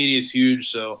 Social media is huge.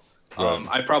 So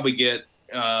I probably get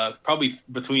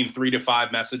between 3 to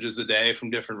 5 messages a day from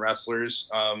different wrestlers.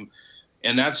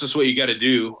 And that's just what you got to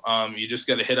do. You just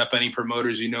got to hit up any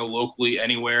promoters, locally,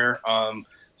 anywhere.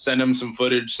 Send them some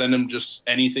footage, send them just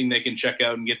anything they can check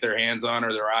out and get their hands on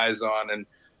or their eyes on.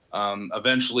 And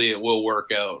eventually it will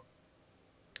work out.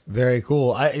 Very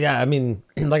cool. I mean,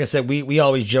 like I said, we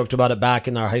always joked about it back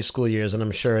in our high school years, and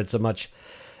I'm sure it's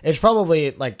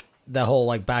probably like the whole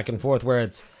like back and forth where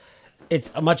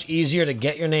it's much easier to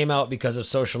get your name out because of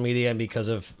social media and because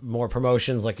of more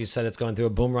promotions. Like you said, it's going through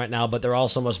a boom right now, but there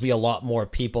also must be a lot more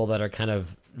people that are kind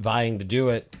of vying to do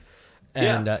it.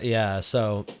 And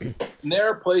so and there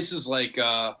are places like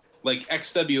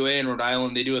XWA in Rhode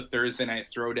Island. They do a Thursday night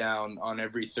throwdown on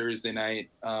every Thursday night.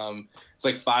 It's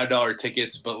like $5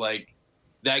 tickets, but like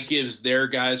that gives their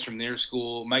guys from their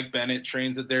school. Mike Bennett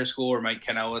trains at their school, or Mike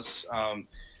Kanellis,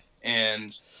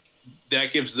 and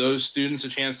that gives those students a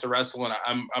chance to wrestle. And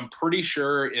I'm pretty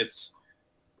sure it's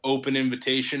open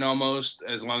invitation almost,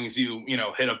 as long as you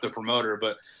hit up the promoter.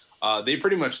 But they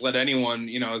pretty much let anyone,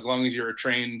 as long as you're a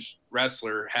trained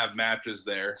wrestler, have matches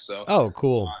there. So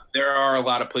cool. There are a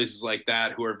lot of places like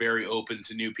that who are very open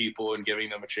to new people and giving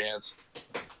them a chance.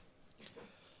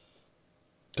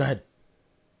 Go ahead.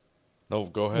 No,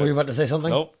 go ahead. Were you about to say something?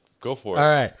 Nope. Go for it. All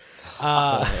right.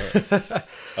 I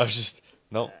was just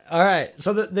no. All right.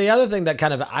 So the other thing that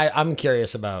kind of I'm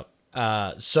curious about.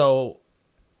 And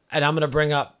I'm gonna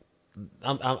bring up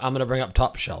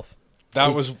Top Shelf.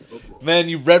 That was, man,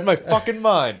 you read my fucking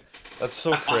mind. That's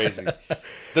so crazy.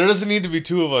 There doesn't need to be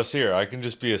 2 of us here. I can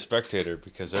just be a spectator,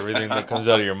 because everything that comes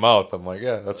out of your mouth, I'm like,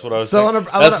 yeah, that's what I was saying.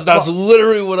 That's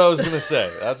literally what I was going to say.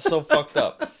 That's so fucked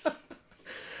up.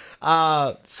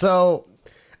 So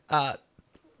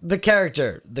the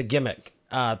character, the gimmick,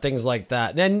 things like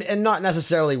that, and not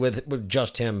necessarily with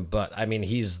just him, but I mean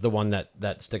he's the one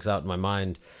that sticks out in my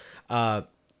mind.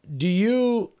 Do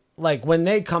you like when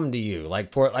they come to you,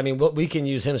 like for, I mean, we can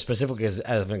use him specifically as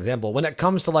an example when it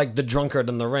comes to like the drunkard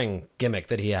in the ring gimmick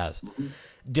that he has.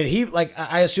 Did he, like,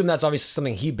 I assume that's obviously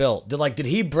something he built. Did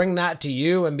he bring that to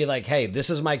you and be like, hey, this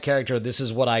is my character, this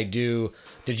is what I do?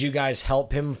 Did you guys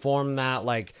help him form that?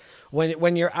 Like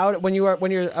when you're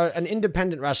an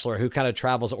independent wrestler who kind of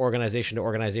travels organization to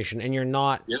organization and you're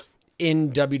not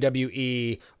in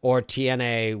WWE or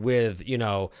TNA with, you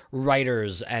know,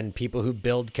 writers and people who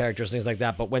build characters, things like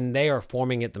that, but when they are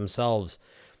forming it themselves,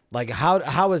 like how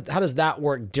does that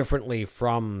work differently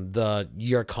from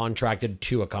you're contracted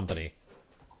to a company?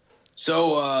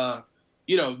 So,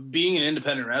 you know, being an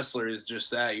independent wrestler is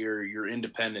just that, you're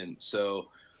independent. So,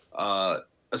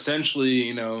 essentially,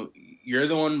 you know, you're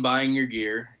the one buying your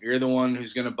gear. You're the one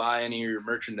who's going to buy any of your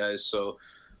merchandise. So,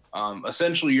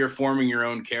 essentially you're forming your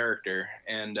own character,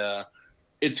 and,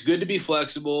 it's good to be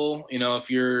flexible. You know,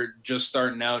 if you're just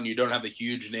starting out and you don't have a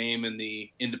huge name in the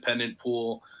independent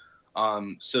pool,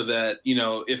 so that, you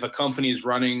know, if a company's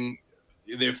running,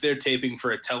 if they're taping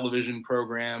for a television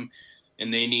program,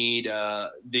 and they need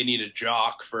a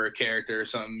jock for a character or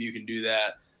something, you can do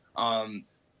that. I'm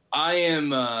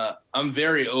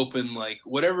very open. Like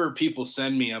whatever people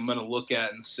send me, I'm gonna look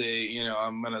at and say, you know,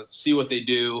 I'm gonna see what they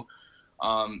do,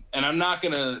 and I'm not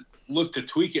gonna look to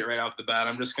tweak it right off the bat.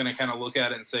 I'm just gonna kind of look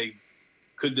at it and say,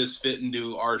 could this fit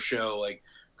into our show? Like,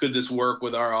 could this work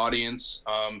with our audience?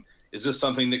 Is this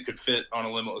something that could fit on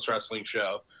a Limitless Wrestling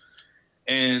show?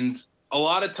 And a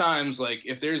lot of times, like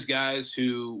if there's guys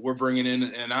who we're bringing in,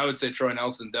 and I would say Troy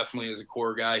Nelson definitely is a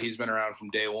core guy. He's been around from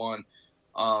day one.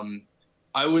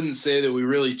 I wouldn't say that we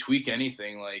really tweak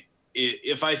anything. Like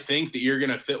if I think that you're going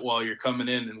to fit while you're coming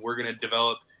in, and we're going to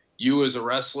develop you as a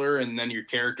wrestler, and then your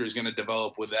character is going to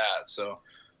develop with that. So,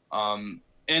 and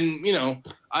you know,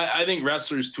 I think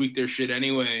wrestlers tweak their shit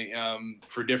anyway,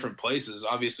 for different places.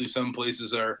 Obviously some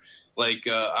places are like,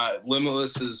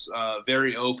 Limitless is,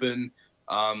 very open.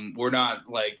 We're not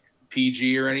like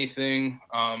PG or anything.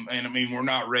 And I mean, we're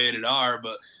not rated R,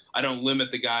 but I don't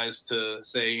limit the guys to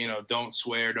say, you know, don't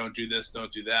swear, don't do this,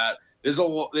 don't do that.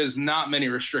 There's not many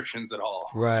restrictions at all.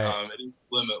 Right. It is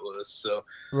Limitless. So,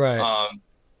 right.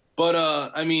 But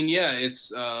I mean, yeah,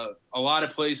 it's, a lot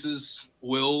of places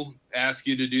will ask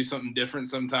you to do something different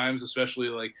sometimes, especially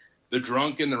like the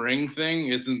drunk in the ring thing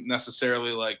isn't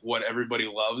necessarily like what everybody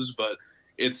loves, but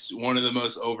it's one of the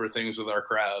most over things with our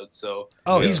crowd. So,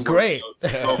 he's great.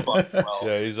 So fucking well.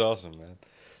 Yeah, he's awesome, man.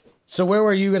 So where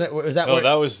were you gonna? Was that? No,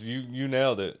 that was you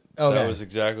nailed it. Okay. That was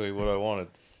exactly what I wanted.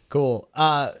 Cool.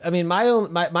 I mean, my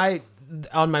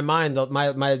on my mind,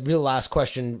 my real last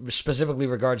question specifically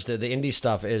regards to the indie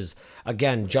stuff is,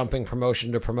 again, jumping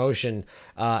promotion to promotion.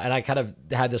 And I kind of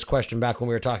had this question back when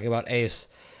we were talking about Ace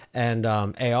and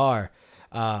AR.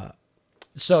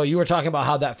 So you were talking about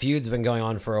how that feud's been going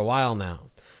on for a while now.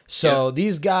 So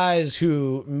these guys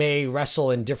who may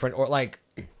wrestle in different, or like,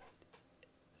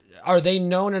 are they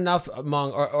known enough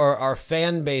among, or are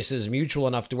fan bases mutual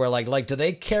enough to where like do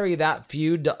they carry that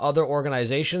feud to other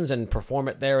organizations and perform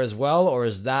it there as well, or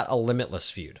is that a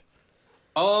Limitless feud?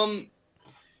 A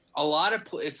lot of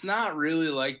it's not really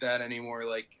like that anymore.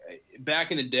 Like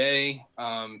back in the day,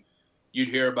 you'd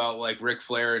hear about like Ric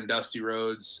Flair and Dusty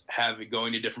Rhodes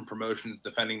going to different promotions,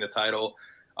 defending the title.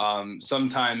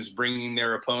 Sometimes bringing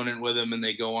their opponent with them, and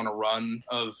they go on a run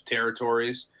of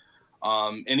territories.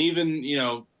 And even, you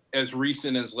know, as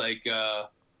recent as like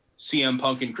CM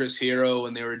Punk and Chris Hero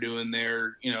when they were doing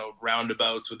their, you know,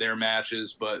 roundabouts with their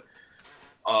matches. But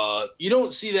you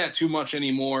don't see that too much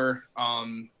anymore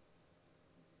on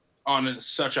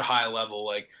such a high level.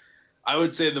 Like I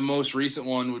would say the most recent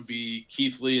one would be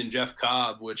Keith Lee and Jeff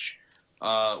Cobb, which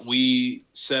we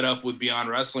set up with Beyond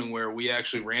Wrestling, where we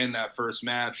actually ran that first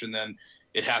match, and then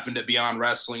it happened at Beyond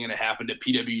Wrestling and it happened at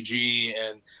PWG,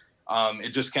 and it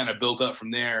just kind of built up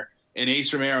from there. And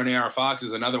Ace Romero and AR Fox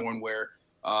is another one where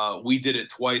we did it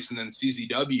twice, and then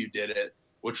CZW did it,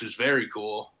 which was very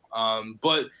cool.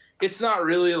 But it's not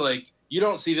really like, you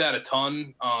don't see that a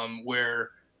ton,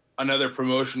 where another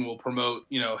promotion will promote,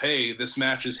 you know, hey, this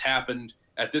match has happened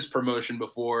at this promotion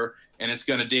before and it's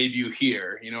going to debut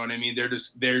here. You know what I mean?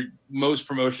 Most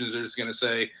promotions are just going to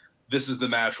say, this is the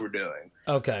match we're doing.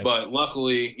 Okay. But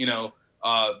luckily, you know,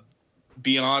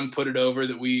 Beyond put it over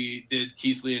that we did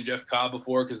Keith Lee and Jeff Cobb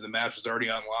before, because the match was already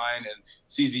online, and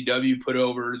CZW put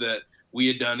over that we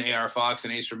had done AR Fox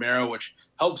and Ace Romero, which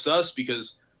helps us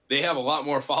because they have a lot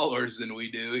more followers than we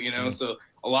do, you know, so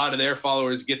a lot of their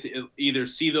followers get to either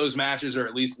see those matches or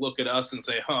at least look at us and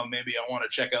say, huh, maybe I want to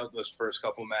check out those first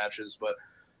couple matches. But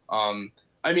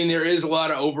I mean, there is a lot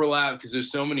of overlap because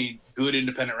there's so many good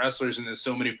independent wrestlers and there's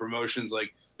so many promotions.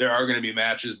 Like, there are going to be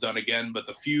matches done again, but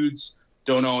the feuds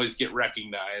don't always get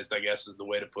recognized, I guess is the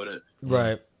way to put it.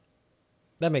 Right.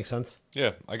 That makes sense.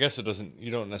 Yeah, I guess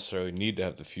you don't necessarily need to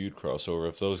have the feud crossover.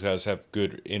 If those guys have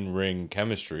good in-ring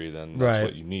chemistry, then that's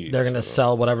what you need. They're going to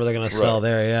sell whatever they're going to sell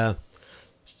there, yeah.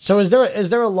 So is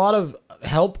there a lot of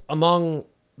help among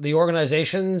the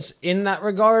organizations in that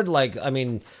regard? Like, I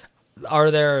mean,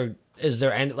 is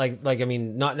there any, like, I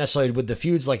mean, not necessarily with the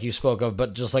feuds like you spoke of,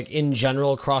 but just like in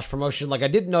general cross promotion? Like, I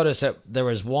did notice that there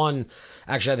was one,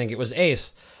 actually, I think it was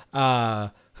Ace,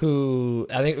 who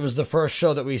I think it was the first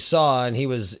show that we saw, and he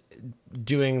was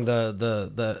doing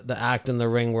the act in the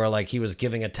ring where like he was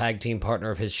giving a tag team partner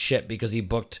of his shit because he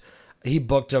booked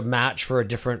a match for a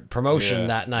different promotion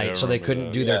that night, so they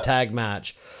couldn't do their tag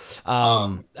match.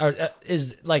 Was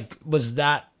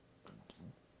that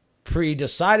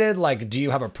pre-decided? Like, do you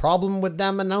have a problem with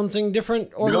them announcing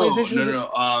different organizations?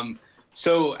 No.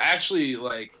 So actually,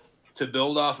 like, to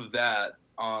build off of that,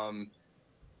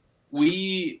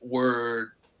 we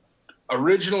were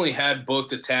originally had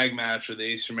booked a tag match with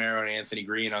Ace Romero and Anthony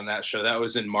Green on that show. That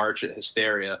was in March at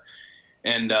Hysteria.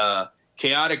 And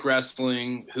Chaotic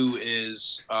Wrestling, who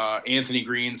is Anthony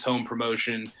Green's home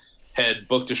promotion, had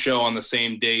booked a show on the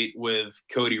same date with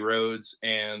Cody Rhodes.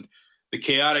 And the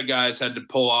Chaotic guys had to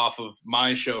pull off of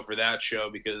my show for that show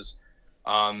because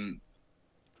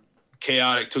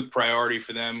Chaotic took priority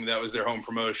for them. That was their home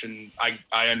promotion.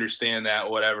 I understand that,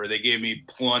 whatever. They gave me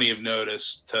plenty of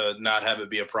notice to not have it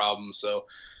be a problem. So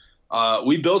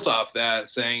we built off that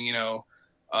saying,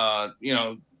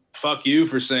 fuck you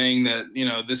for saying that,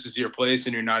 this is your place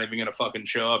and you're not even going to fucking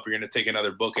show up. You're going to take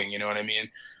another booking. You know what I mean?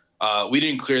 We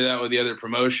didn't clear that with the other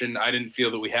promotion. I didn't feel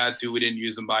that we had to. We didn't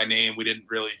use them by name. We didn't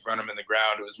really run them in the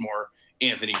ground. It was more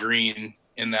Anthony Green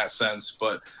in that sense.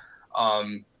 But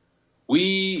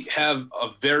we have a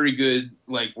very good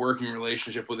working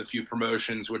relationship with a few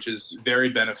promotions, which is very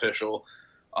beneficial.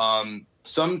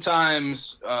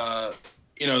 Sometimes,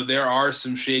 there are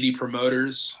some shady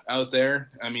promoters out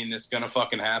there. I mean, it's going to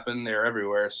fucking happen. They're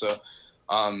everywhere. So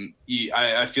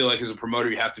I feel like as a promoter,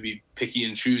 you have to be picky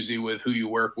and choosy with who you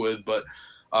work with. But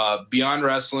Beyond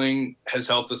Wrestling has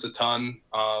helped us a ton.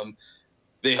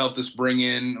 They helped us bring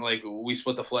in, we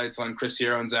split the flights on Chris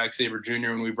Hero and Zack Sabre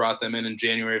Jr. when we brought them in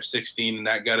January of 2016, and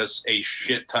that got us a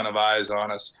shit ton of eyes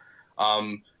on us.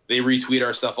 They retweet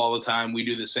our stuff all the time. We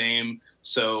do the same.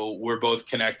 So we're both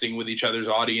connecting with each other's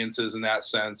audiences in that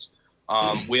sense.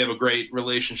 We have a great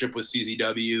relationship with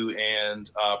CZW and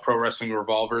Pro Wrestling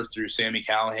Revolver through Sammy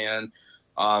Callahan.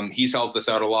 He's helped us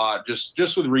out a lot just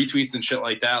with retweets and shit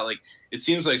like that. It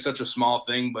seems like such a small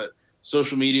thing, but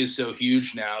social media is so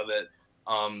huge now that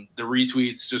the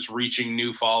retweets just reaching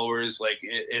new followers,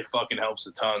 it fucking helps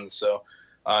a ton. So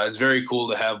it's very cool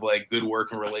to have good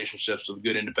working relationships with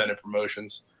good independent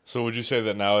promotions. So would you say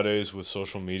that nowadays with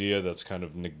social media, that's kind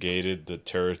of negated the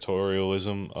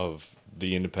territorialism of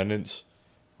the independents,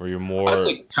 where you're more? I'd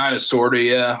say kind of, sort of,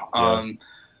 yeah.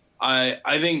 I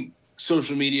think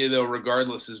social media, though,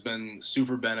 regardless, has been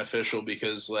super beneficial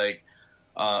because,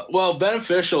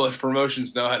 beneficial if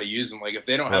promotions know how to use them. If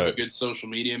they don't have a good social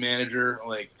media manager,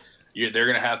 they're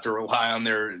gonna have to rely on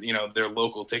their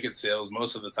local ticket sales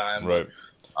most of the time. Right.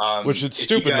 Which it's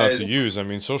stupid not to use. I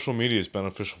mean, social media is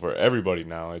beneficial for everybody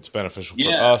now. It's beneficial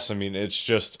for us. I mean, it's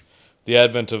just the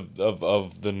advent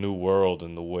of the new world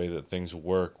and the way that things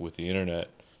work with the internet.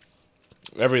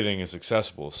 Everything is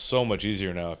accessible. So much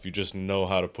easier now if you just know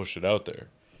how to push it out there.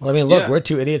 Well, I mean, look, we're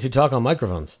two idiots who talk on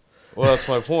microphones. Well, that's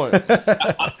my point.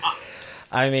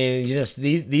 I mean, you just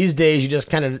these days you just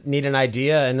kind of need an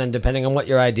idea, and then depending on what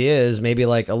your idea is, maybe a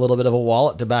little bit of a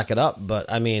wallet to back it up. But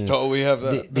I mean, we have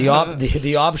that.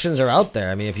 The options are out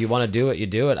there. I mean, if you want to do it, you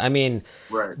do it. I mean,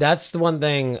 that's the one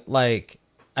thing.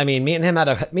 I mean, me and him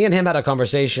had a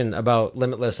conversation about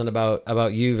Limitless and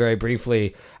about you very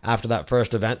briefly after that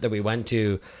first event that we went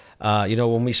to.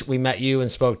 When we met you and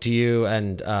spoke to you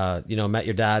and met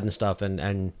your dad and stuff,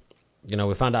 and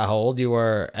we found out how old you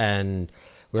were, and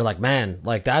we were like, man,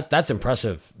 that's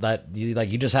impressive. That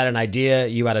you just had an idea,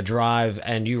 you had a drive,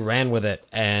 and you ran with it,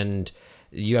 and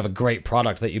you have a great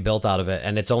product that you built out of it,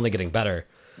 and it's only getting better.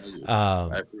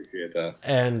 I appreciate that.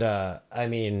 And I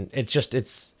mean,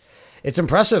 it's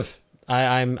impressive.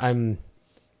 I'm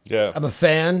a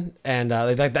fan, and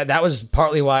that was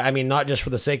partly why. I mean, not just for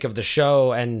the sake of the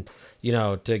show, and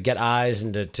to get eyes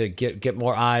and to get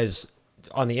more eyes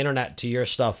on the internet to your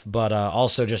stuff, but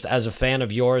also just as a fan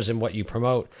of yours and what you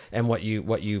promote and what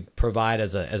you provide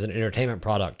as an entertainment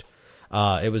product.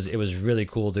 It was really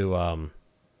cool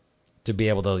to be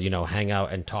able to, you know, hang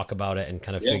out and talk about it and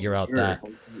kind of figure out that.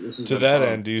 To that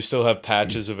end, do you still have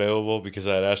patches available? Because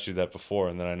I had asked you that before,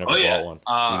 and then I never bought one.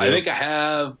 I think I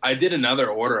have. I did another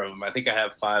order of them. I think I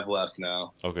have 5 left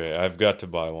now. Okay, I've got to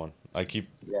buy one. I keep.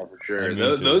 Yeah, for sure.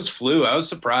 Those flew. I was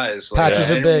surprised. Patches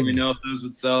are big. I didn't really know if those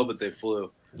would sell, but they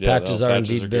flew. Yeah, patches are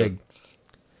indeed big.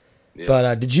 Yeah.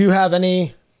 But did you have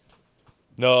any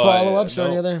follow-ups or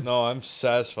any other? No, I'm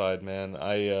satisfied, man.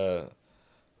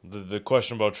 The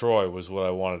question about Troy was what I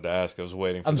wanted to ask. I was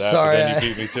waiting for that, sorry, but then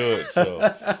you beat me to it. So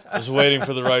I was waiting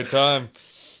for the right time.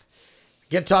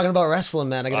 Get talking about wrestling,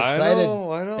 man. I get excited.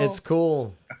 I know. It's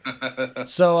cool.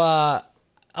 So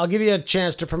I'll give you a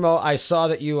chance to promote. I saw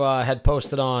that you had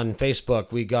posted on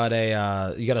Facebook. We got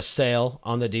you got a sale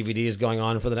on the DVDs going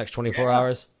on for the next 24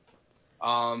 hours.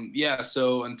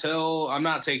 So I'm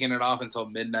not taking it off until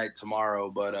midnight tomorrow,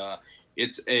 but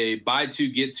it's a buy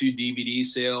 2 get 2 DVD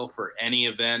sale for any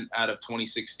event out of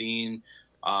 2016.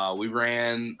 We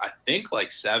ran, I think,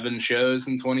 like 7 shows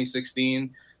in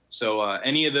 2016. So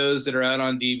any of those that are out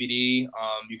on DVD,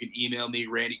 you can email me,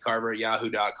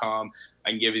 randycarver@yahoo.com. I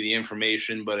can give you the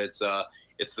information, but it's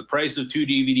the price of 2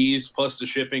 DVDs plus the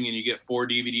shipping, and you get 4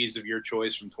 DVDs of your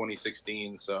choice from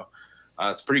 2016. So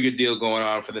it's a pretty good deal going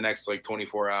on for the next like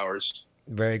 24 hours.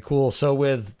 Very cool. So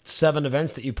with 7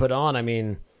 events that you put on, I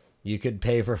mean, you could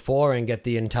pay for 4 and get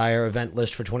the entire event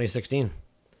list for 2016.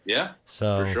 Yeah,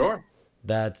 so for sure.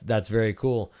 That's very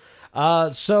cool.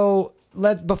 So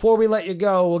before we let you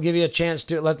go, we'll give you a chance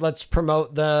to let's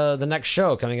promote the next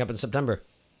show coming up in September.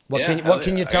 What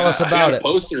can you tell us about I got it? A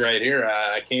poster right here.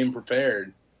 I came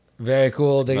prepared. Very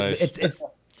cool. Nice.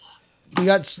 We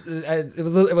got it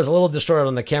was a little distorted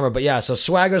on the camera, but yeah. So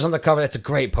Swagger's on the cover. It's a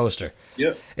great poster.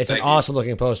 Yep. It's an awesome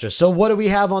looking poster. So what do we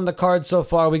have on the card so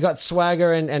far? We got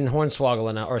Swagger and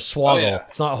Hornswoggle now, or Swoggle. Oh, yeah.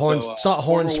 It's not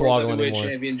Hornswoggle anymore.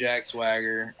 Champion Jack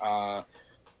Swagger.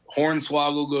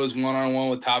 Hornswoggle goes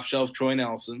 1-on-1 with top shelf Troy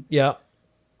Nelson. Yeah.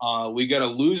 We got a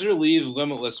loser leaves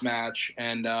Limitless match,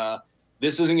 and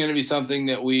this isn't going to be something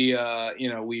that we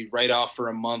write off for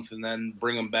a month and then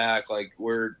bring him back. Like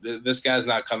this guy's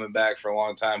not coming back for a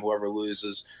long time. Whoever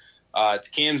loses, it's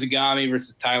Cam Zagami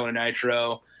versus Tyler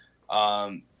Nitro.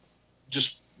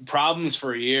 Just problems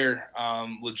for a year.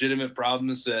 Legitimate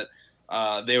problems that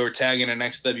they were tagging an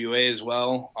XWA as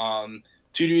well.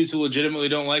 2 dudes who legitimately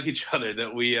don't like each other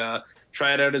that we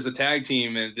tried out as a tag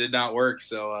team and it did not work.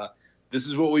 So this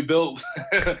is what we built,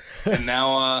 and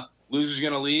now. Loser's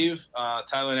going to leave.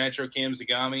 Tyler Nitro, Cam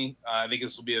Zagami. I think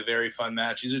this will be a very fun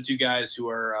match. These are 2 guys who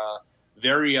are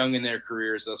very young in their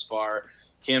careers thus far.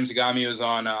 Cam Zagami was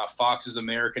on Fox's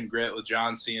American Grit with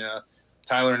John Cena.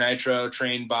 Tyler Nitro,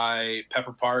 trained by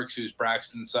Pepper Parks, who's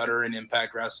Braxton Sutter in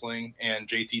Impact Wrestling, and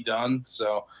JT Dunn.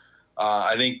 So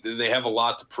I think they have a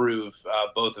lot to prove,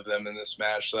 both of them in this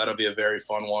match. So that'll be a very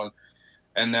fun one.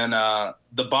 And then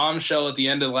the bombshell at the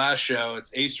end of the last show,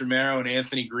 it's Ace Romero and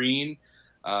Anthony Green.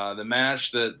 The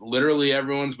match that literally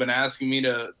everyone's been asking me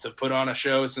to put on a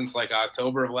show since like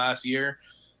October of last year.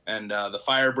 And the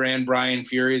Firebrand Brian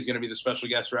Fury is going to be the special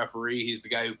guest referee. He's the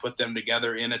guy who put them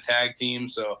together in a tag team.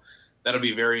 So that'll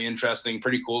be very interesting.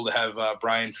 Pretty cool to have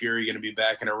Brian Fury going to be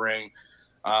back in a ring.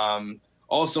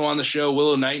 Also on the show,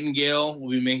 Willow Nightingale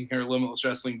will be making her Limitless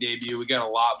Wrestling debut. We got a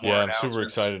lot more announcements. I'm super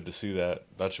excited to see that.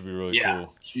 That should be really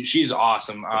cool. She's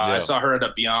awesome. I saw her at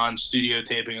a Beyond studio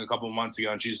taping a couple months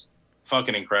ago, and she's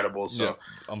fucking incredible. So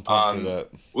I'm pumped for that.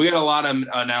 We got a lot of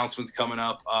announcements coming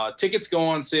up. Tickets go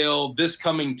on sale this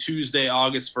coming Tuesday,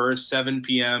 August 1st, 7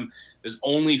 p.m. There's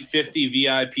only 50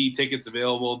 VIP tickets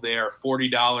available. They are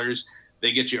 $40.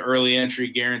 They get you early entry,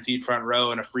 guaranteed front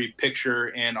row, and a free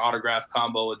picture and autograph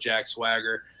combo with Jack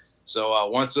Swagger. So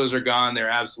once those are gone, they're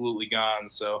absolutely gone.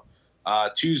 So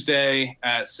Tuesday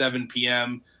at 7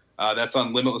 p.m. That's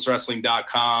on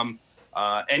limitlesswrestling.com.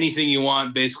 Anything you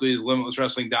want basically is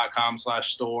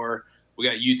limitlesswrestling.com/store. We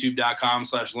got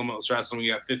youtube.com/limitlesswrestling. We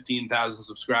got 15,000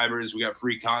 subscribers. We got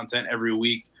free content every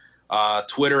week.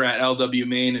 Twitter at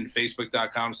LWMain and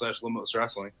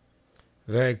Facebook.com/limitlesswrestling.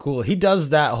 Very cool. He does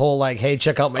that whole like, hey,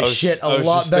 check out my shit a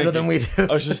lot better than we do.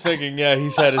 I was just thinking, yeah,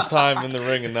 he's had his time in the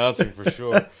ring announcing for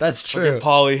sure. That's true. Look at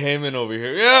Paulie Heyman over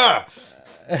here. Yeah.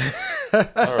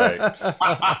 All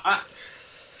right.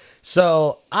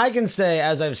 So I can say,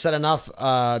 as I've said enough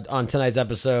on tonight's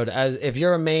episode, as if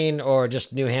you're a Maine or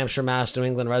just New Hampshire, Mass, New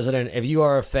England resident, if you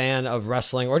are a fan of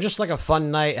wrestling or just like a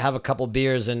fun night, have a couple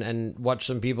beers and watch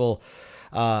some people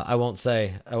I won't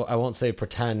say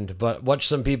pretend, but watch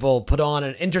some people put on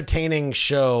an entertaining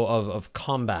show of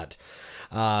combat.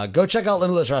 Go check out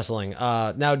Limitless Wrestling.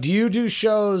 Now, do you do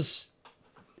shows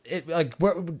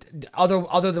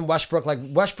other than Westbrook? Like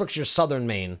Westbrook's your southern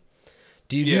Maine.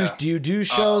 Do you do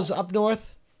shows up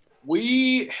north?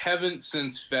 We haven't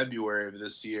since February of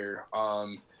this year.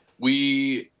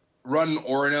 We run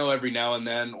Orono every now and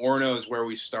then. Orono is where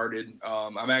we started.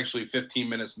 I'm actually 15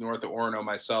 minutes north of Orono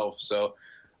myself, so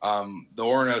the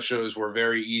Orono shows were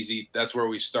very easy. That's where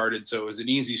we started, so it was an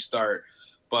easy start.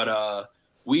 But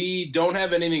we don't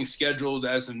have anything scheduled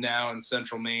as of now in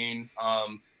Central Maine.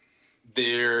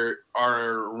 There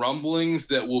are rumblings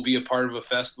that will be a part of a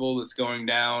festival that's going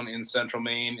down in Central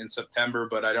Maine in September,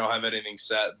 but I don't have anything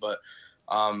set. But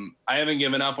I haven't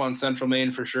given up on Central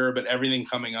Maine for sure, but everything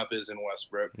coming up is in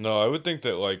Westbrook. No, I would think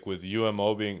that like with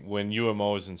UMO when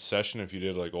UMO is in session, if you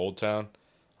did like Old Town,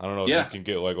 I don't know if you can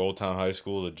get like Old Town High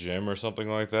School, the gym or something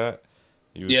like that.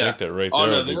 You would think that right there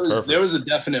would be perfect. There was a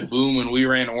definite boom when we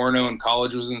ran Orono and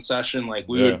college was in session. Like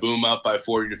we would boom up by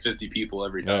 40 to 50 people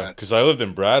every time. Yeah, because I lived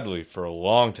in Bradley for a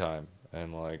long time,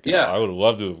 and like I would have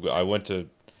loved to have. I went to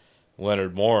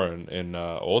Leonard Moore in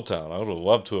Old Town. I would have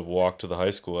loved to have walked to the high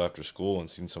school after school and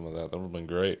seen some of that. That would have been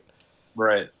great.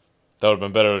 Right. That would have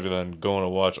been better than going to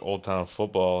watch Old Town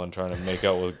football and trying to make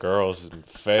out with girls and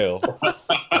fail.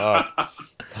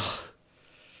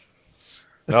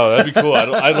 No, that'd be cool.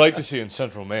 I'd like to see it in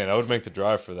Central Maine. I would make the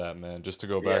drive for that, man, just to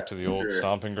go back to the old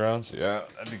stomping grounds. Yeah,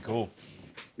 that'd be cool.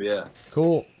 Yeah.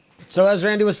 Cool. So as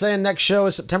Randy was saying, next show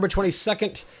is September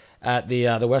 22nd at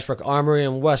the Westbrook Armory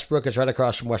in Westbrook. It's right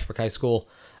across from Westbrook High School.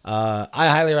 I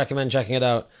highly recommend checking it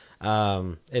out.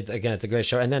 It's a great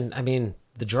show. And then, I mean,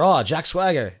 the draw, Jack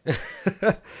Swagger.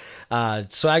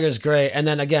 Swagger's great. And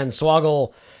then again,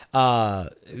 Swoggle,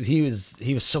 he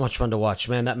was so much fun to watch,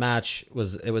 man. That match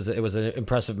was an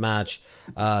impressive match.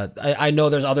 I know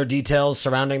there's other details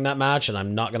surrounding that match, and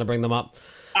I'm not gonna bring them up.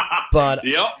 But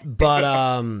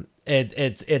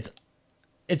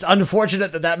it's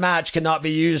unfortunate that match cannot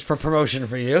be used for promotion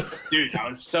for you. Dude, I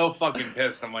was so fucking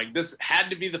pissed. I'm like, this had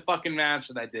to be the fucking match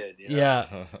that I did. You know?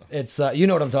 Yeah, it's you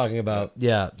know what I'm talking about.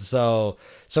 Yeah, so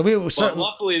we were certainly.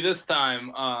 Luckily this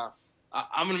time, I'm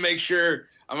gonna make sure.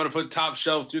 I'm going to put Top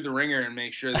Shelf through the ringer and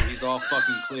make sure that he's all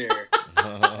fucking clear.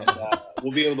 And,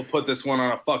 we'll be able to put this one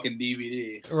on a fucking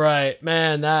DVD. Right,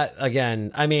 man, that,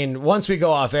 again, I mean, once we go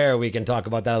off air, we can talk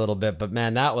about that a little bit. But,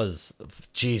 man, that was,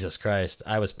 Jesus Christ,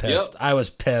 I was pissed. Yep. I was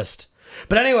pissed.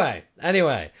 But anyway,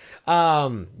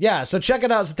 so check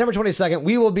it out, September 22nd.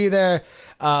 We will be there.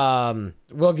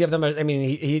 We'll give them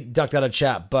he ducked out of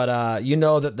chat, but you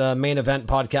know that the main event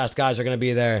podcast guys are going to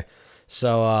be there.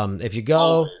 So if you go...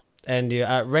 Always. And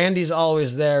Randy's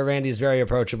always there. Randy's very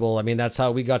approachable. I mean, that's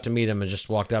how we got to meet him and just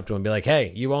walked up to him and be like,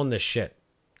 hey, you own this shit.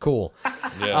 Cool.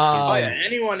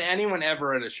 Anyone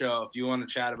ever at a show, if you want to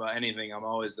chat about anything, I'm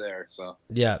always there. So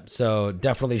yeah, so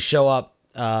definitely show up,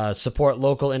 support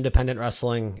local independent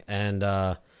wrestling, and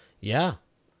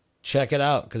check it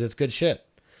out because it's good shit.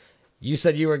 You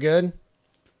said you were good.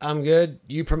 I'm good.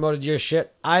 You promoted your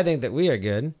shit. I think that we are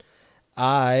good.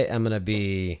 I am going to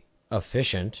be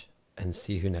efficient and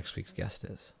see who next week's guest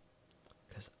is,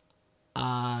 because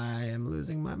I am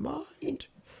losing my mind.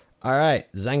 All right,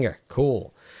 Zenger,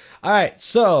 cool. All right,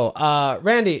 so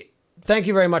Randy, thank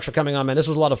you very much for coming on, man. This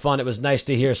was a lot of fun. It was nice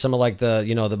to hear some of like the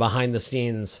the behind the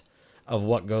scenes of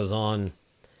what goes on.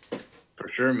 For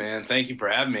sure, man. Thank you for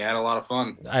having me. I had a lot of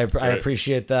fun. I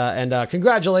appreciate that, and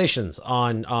congratulations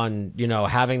on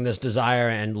having this desire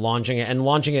and launching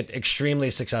it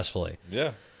extremely successfully.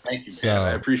 Yeah. Thank you, man.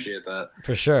 I appreciate that.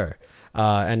 For sure.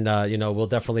 We'll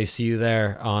definitely see you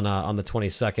there on the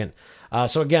 22nd.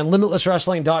 So again,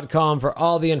 limitlesswrestling.com for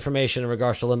all the information in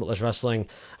regards to Limitless Wrestling.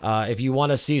 If you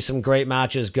want to see some great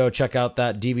matches, go check out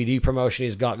that DVD promotion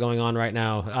he's got going on right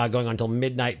now, going on until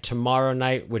midnight tomorrow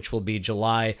night, which will be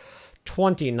July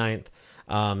 29th.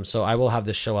 So I will have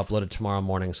this show uploaded tomorrow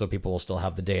morning, so people will still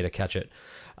have the day to catch it.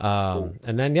 Cool.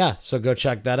 And then, so go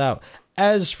check that out.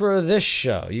 As for this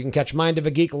show, you can catch Mind of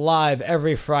a Geek live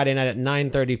every Friday night at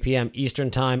 9:30 p.m.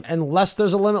 Eastern Time, unless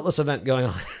there's a Limitless event going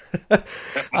on. But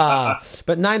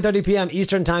 9:30 p.m.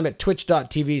 Eastern Time at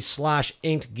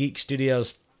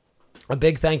twitch.tv/InkedGeekStudios. A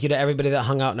big thank you to everybody that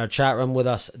hung out in our chat room with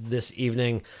us this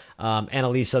evening.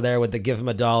 Annalisa there with the give him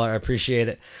 $1. I appreciate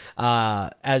it.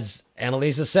 As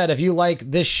Annalisa said, if you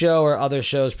like this show or other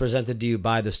shows presented to you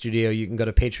by the studio, you can go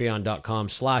to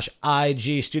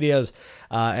patreon.com/IGstudios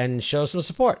and show some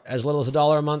support. As little as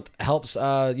 $1 a month helps,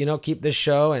 keep this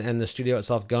show and the studio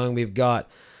itself going. We've got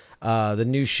The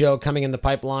new show coming in the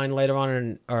pipeline later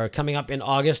on, or coming up in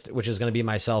August, which is going to be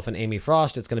myself and Amy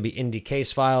Frost. It's going to be Indie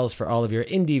Case Files for all of your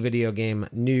indie video game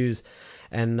news.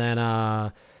 And then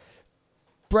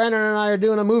Brandon and I are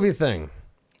doing a movie thing.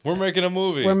 We're making a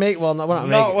movie. Well, no, we're not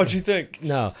Not what you think.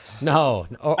 No,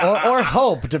 or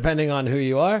hope, depending on who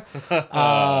you are.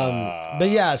 But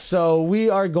yeah, so we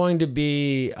are going to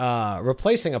be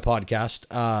replacing a podcast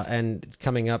and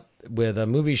coming up with a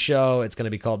movie show. It's going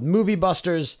to be called Movie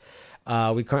Busters.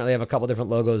 We currently have a couple different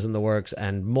logos in the works,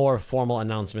 and more formal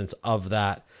announcements of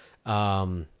that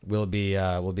will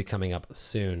be coming up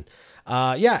soon.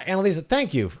 Yeah, Annalisa,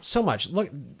 thank you so much. Look,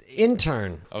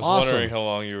 intern. I was awesome. wondering how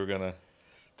long you were gonna.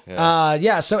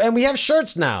 Yeah. So, and we have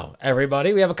shirts now,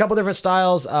 everybody. We have a couple different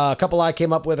styles. A couple I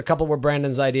came up with, a couple were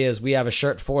Brandon's ideas. We have a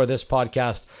shirt for this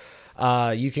podcast.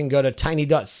 You can go to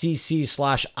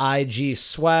tiny.cc/IG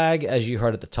swag, as you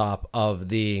heard at the top of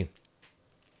the.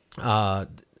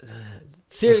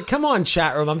 Seriously, come on,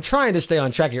 chat room. I'm trying to stay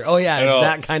on track here. Oh yeah, it's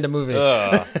that kind of movie.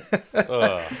 But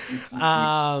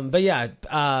yeah,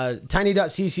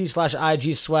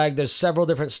 tiny.cc/IG swag. There's several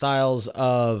different styles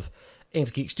of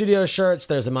Inked Geek Studios shirts.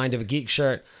 There's a Mind of a Geek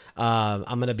shirt. I'm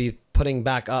going to be putting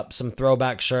back up some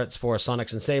throwback shirts for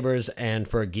Sonics and Sabers and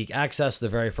for Geek Access, the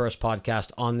very first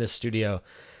podcast on this studio.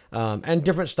 And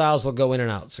different styles will go in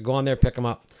and out. So go on there, pick them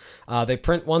up. They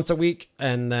print once a week,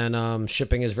 and then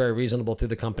shipping is very reasonable through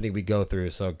the company we go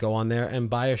through. So go on there and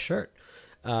buy a shirt.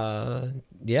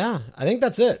 Yeah, I think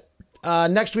that's it.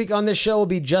 Next week on this show will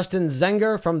be Justin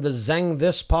Zenger from the Zeng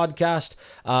This podcast.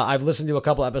 I've listened to a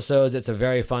couple episodes. It's a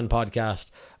very fun podcast.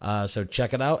 So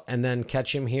check it out and then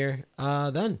catch him here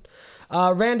then.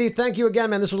 Randy, thank you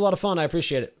again, man. This was a lot of fun. I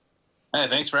appreciate it. Hey,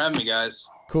 thanks for having me, guys.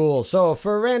 Cool. So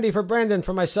for Randy, for Brandon,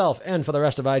 for myself, and for the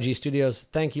rest of IG Studios,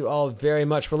 thank you all very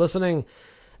much for listening.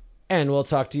 And we'll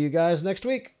talk to you guys next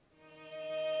week.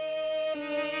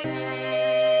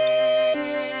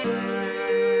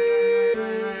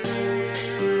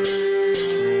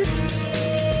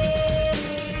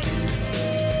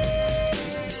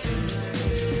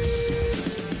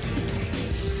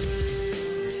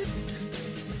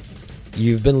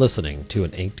 You've been listening to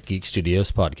an Inked Geek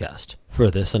Studios podcast.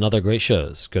 For this and other great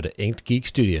shows, go to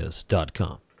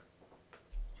inkedgeekstudios.com.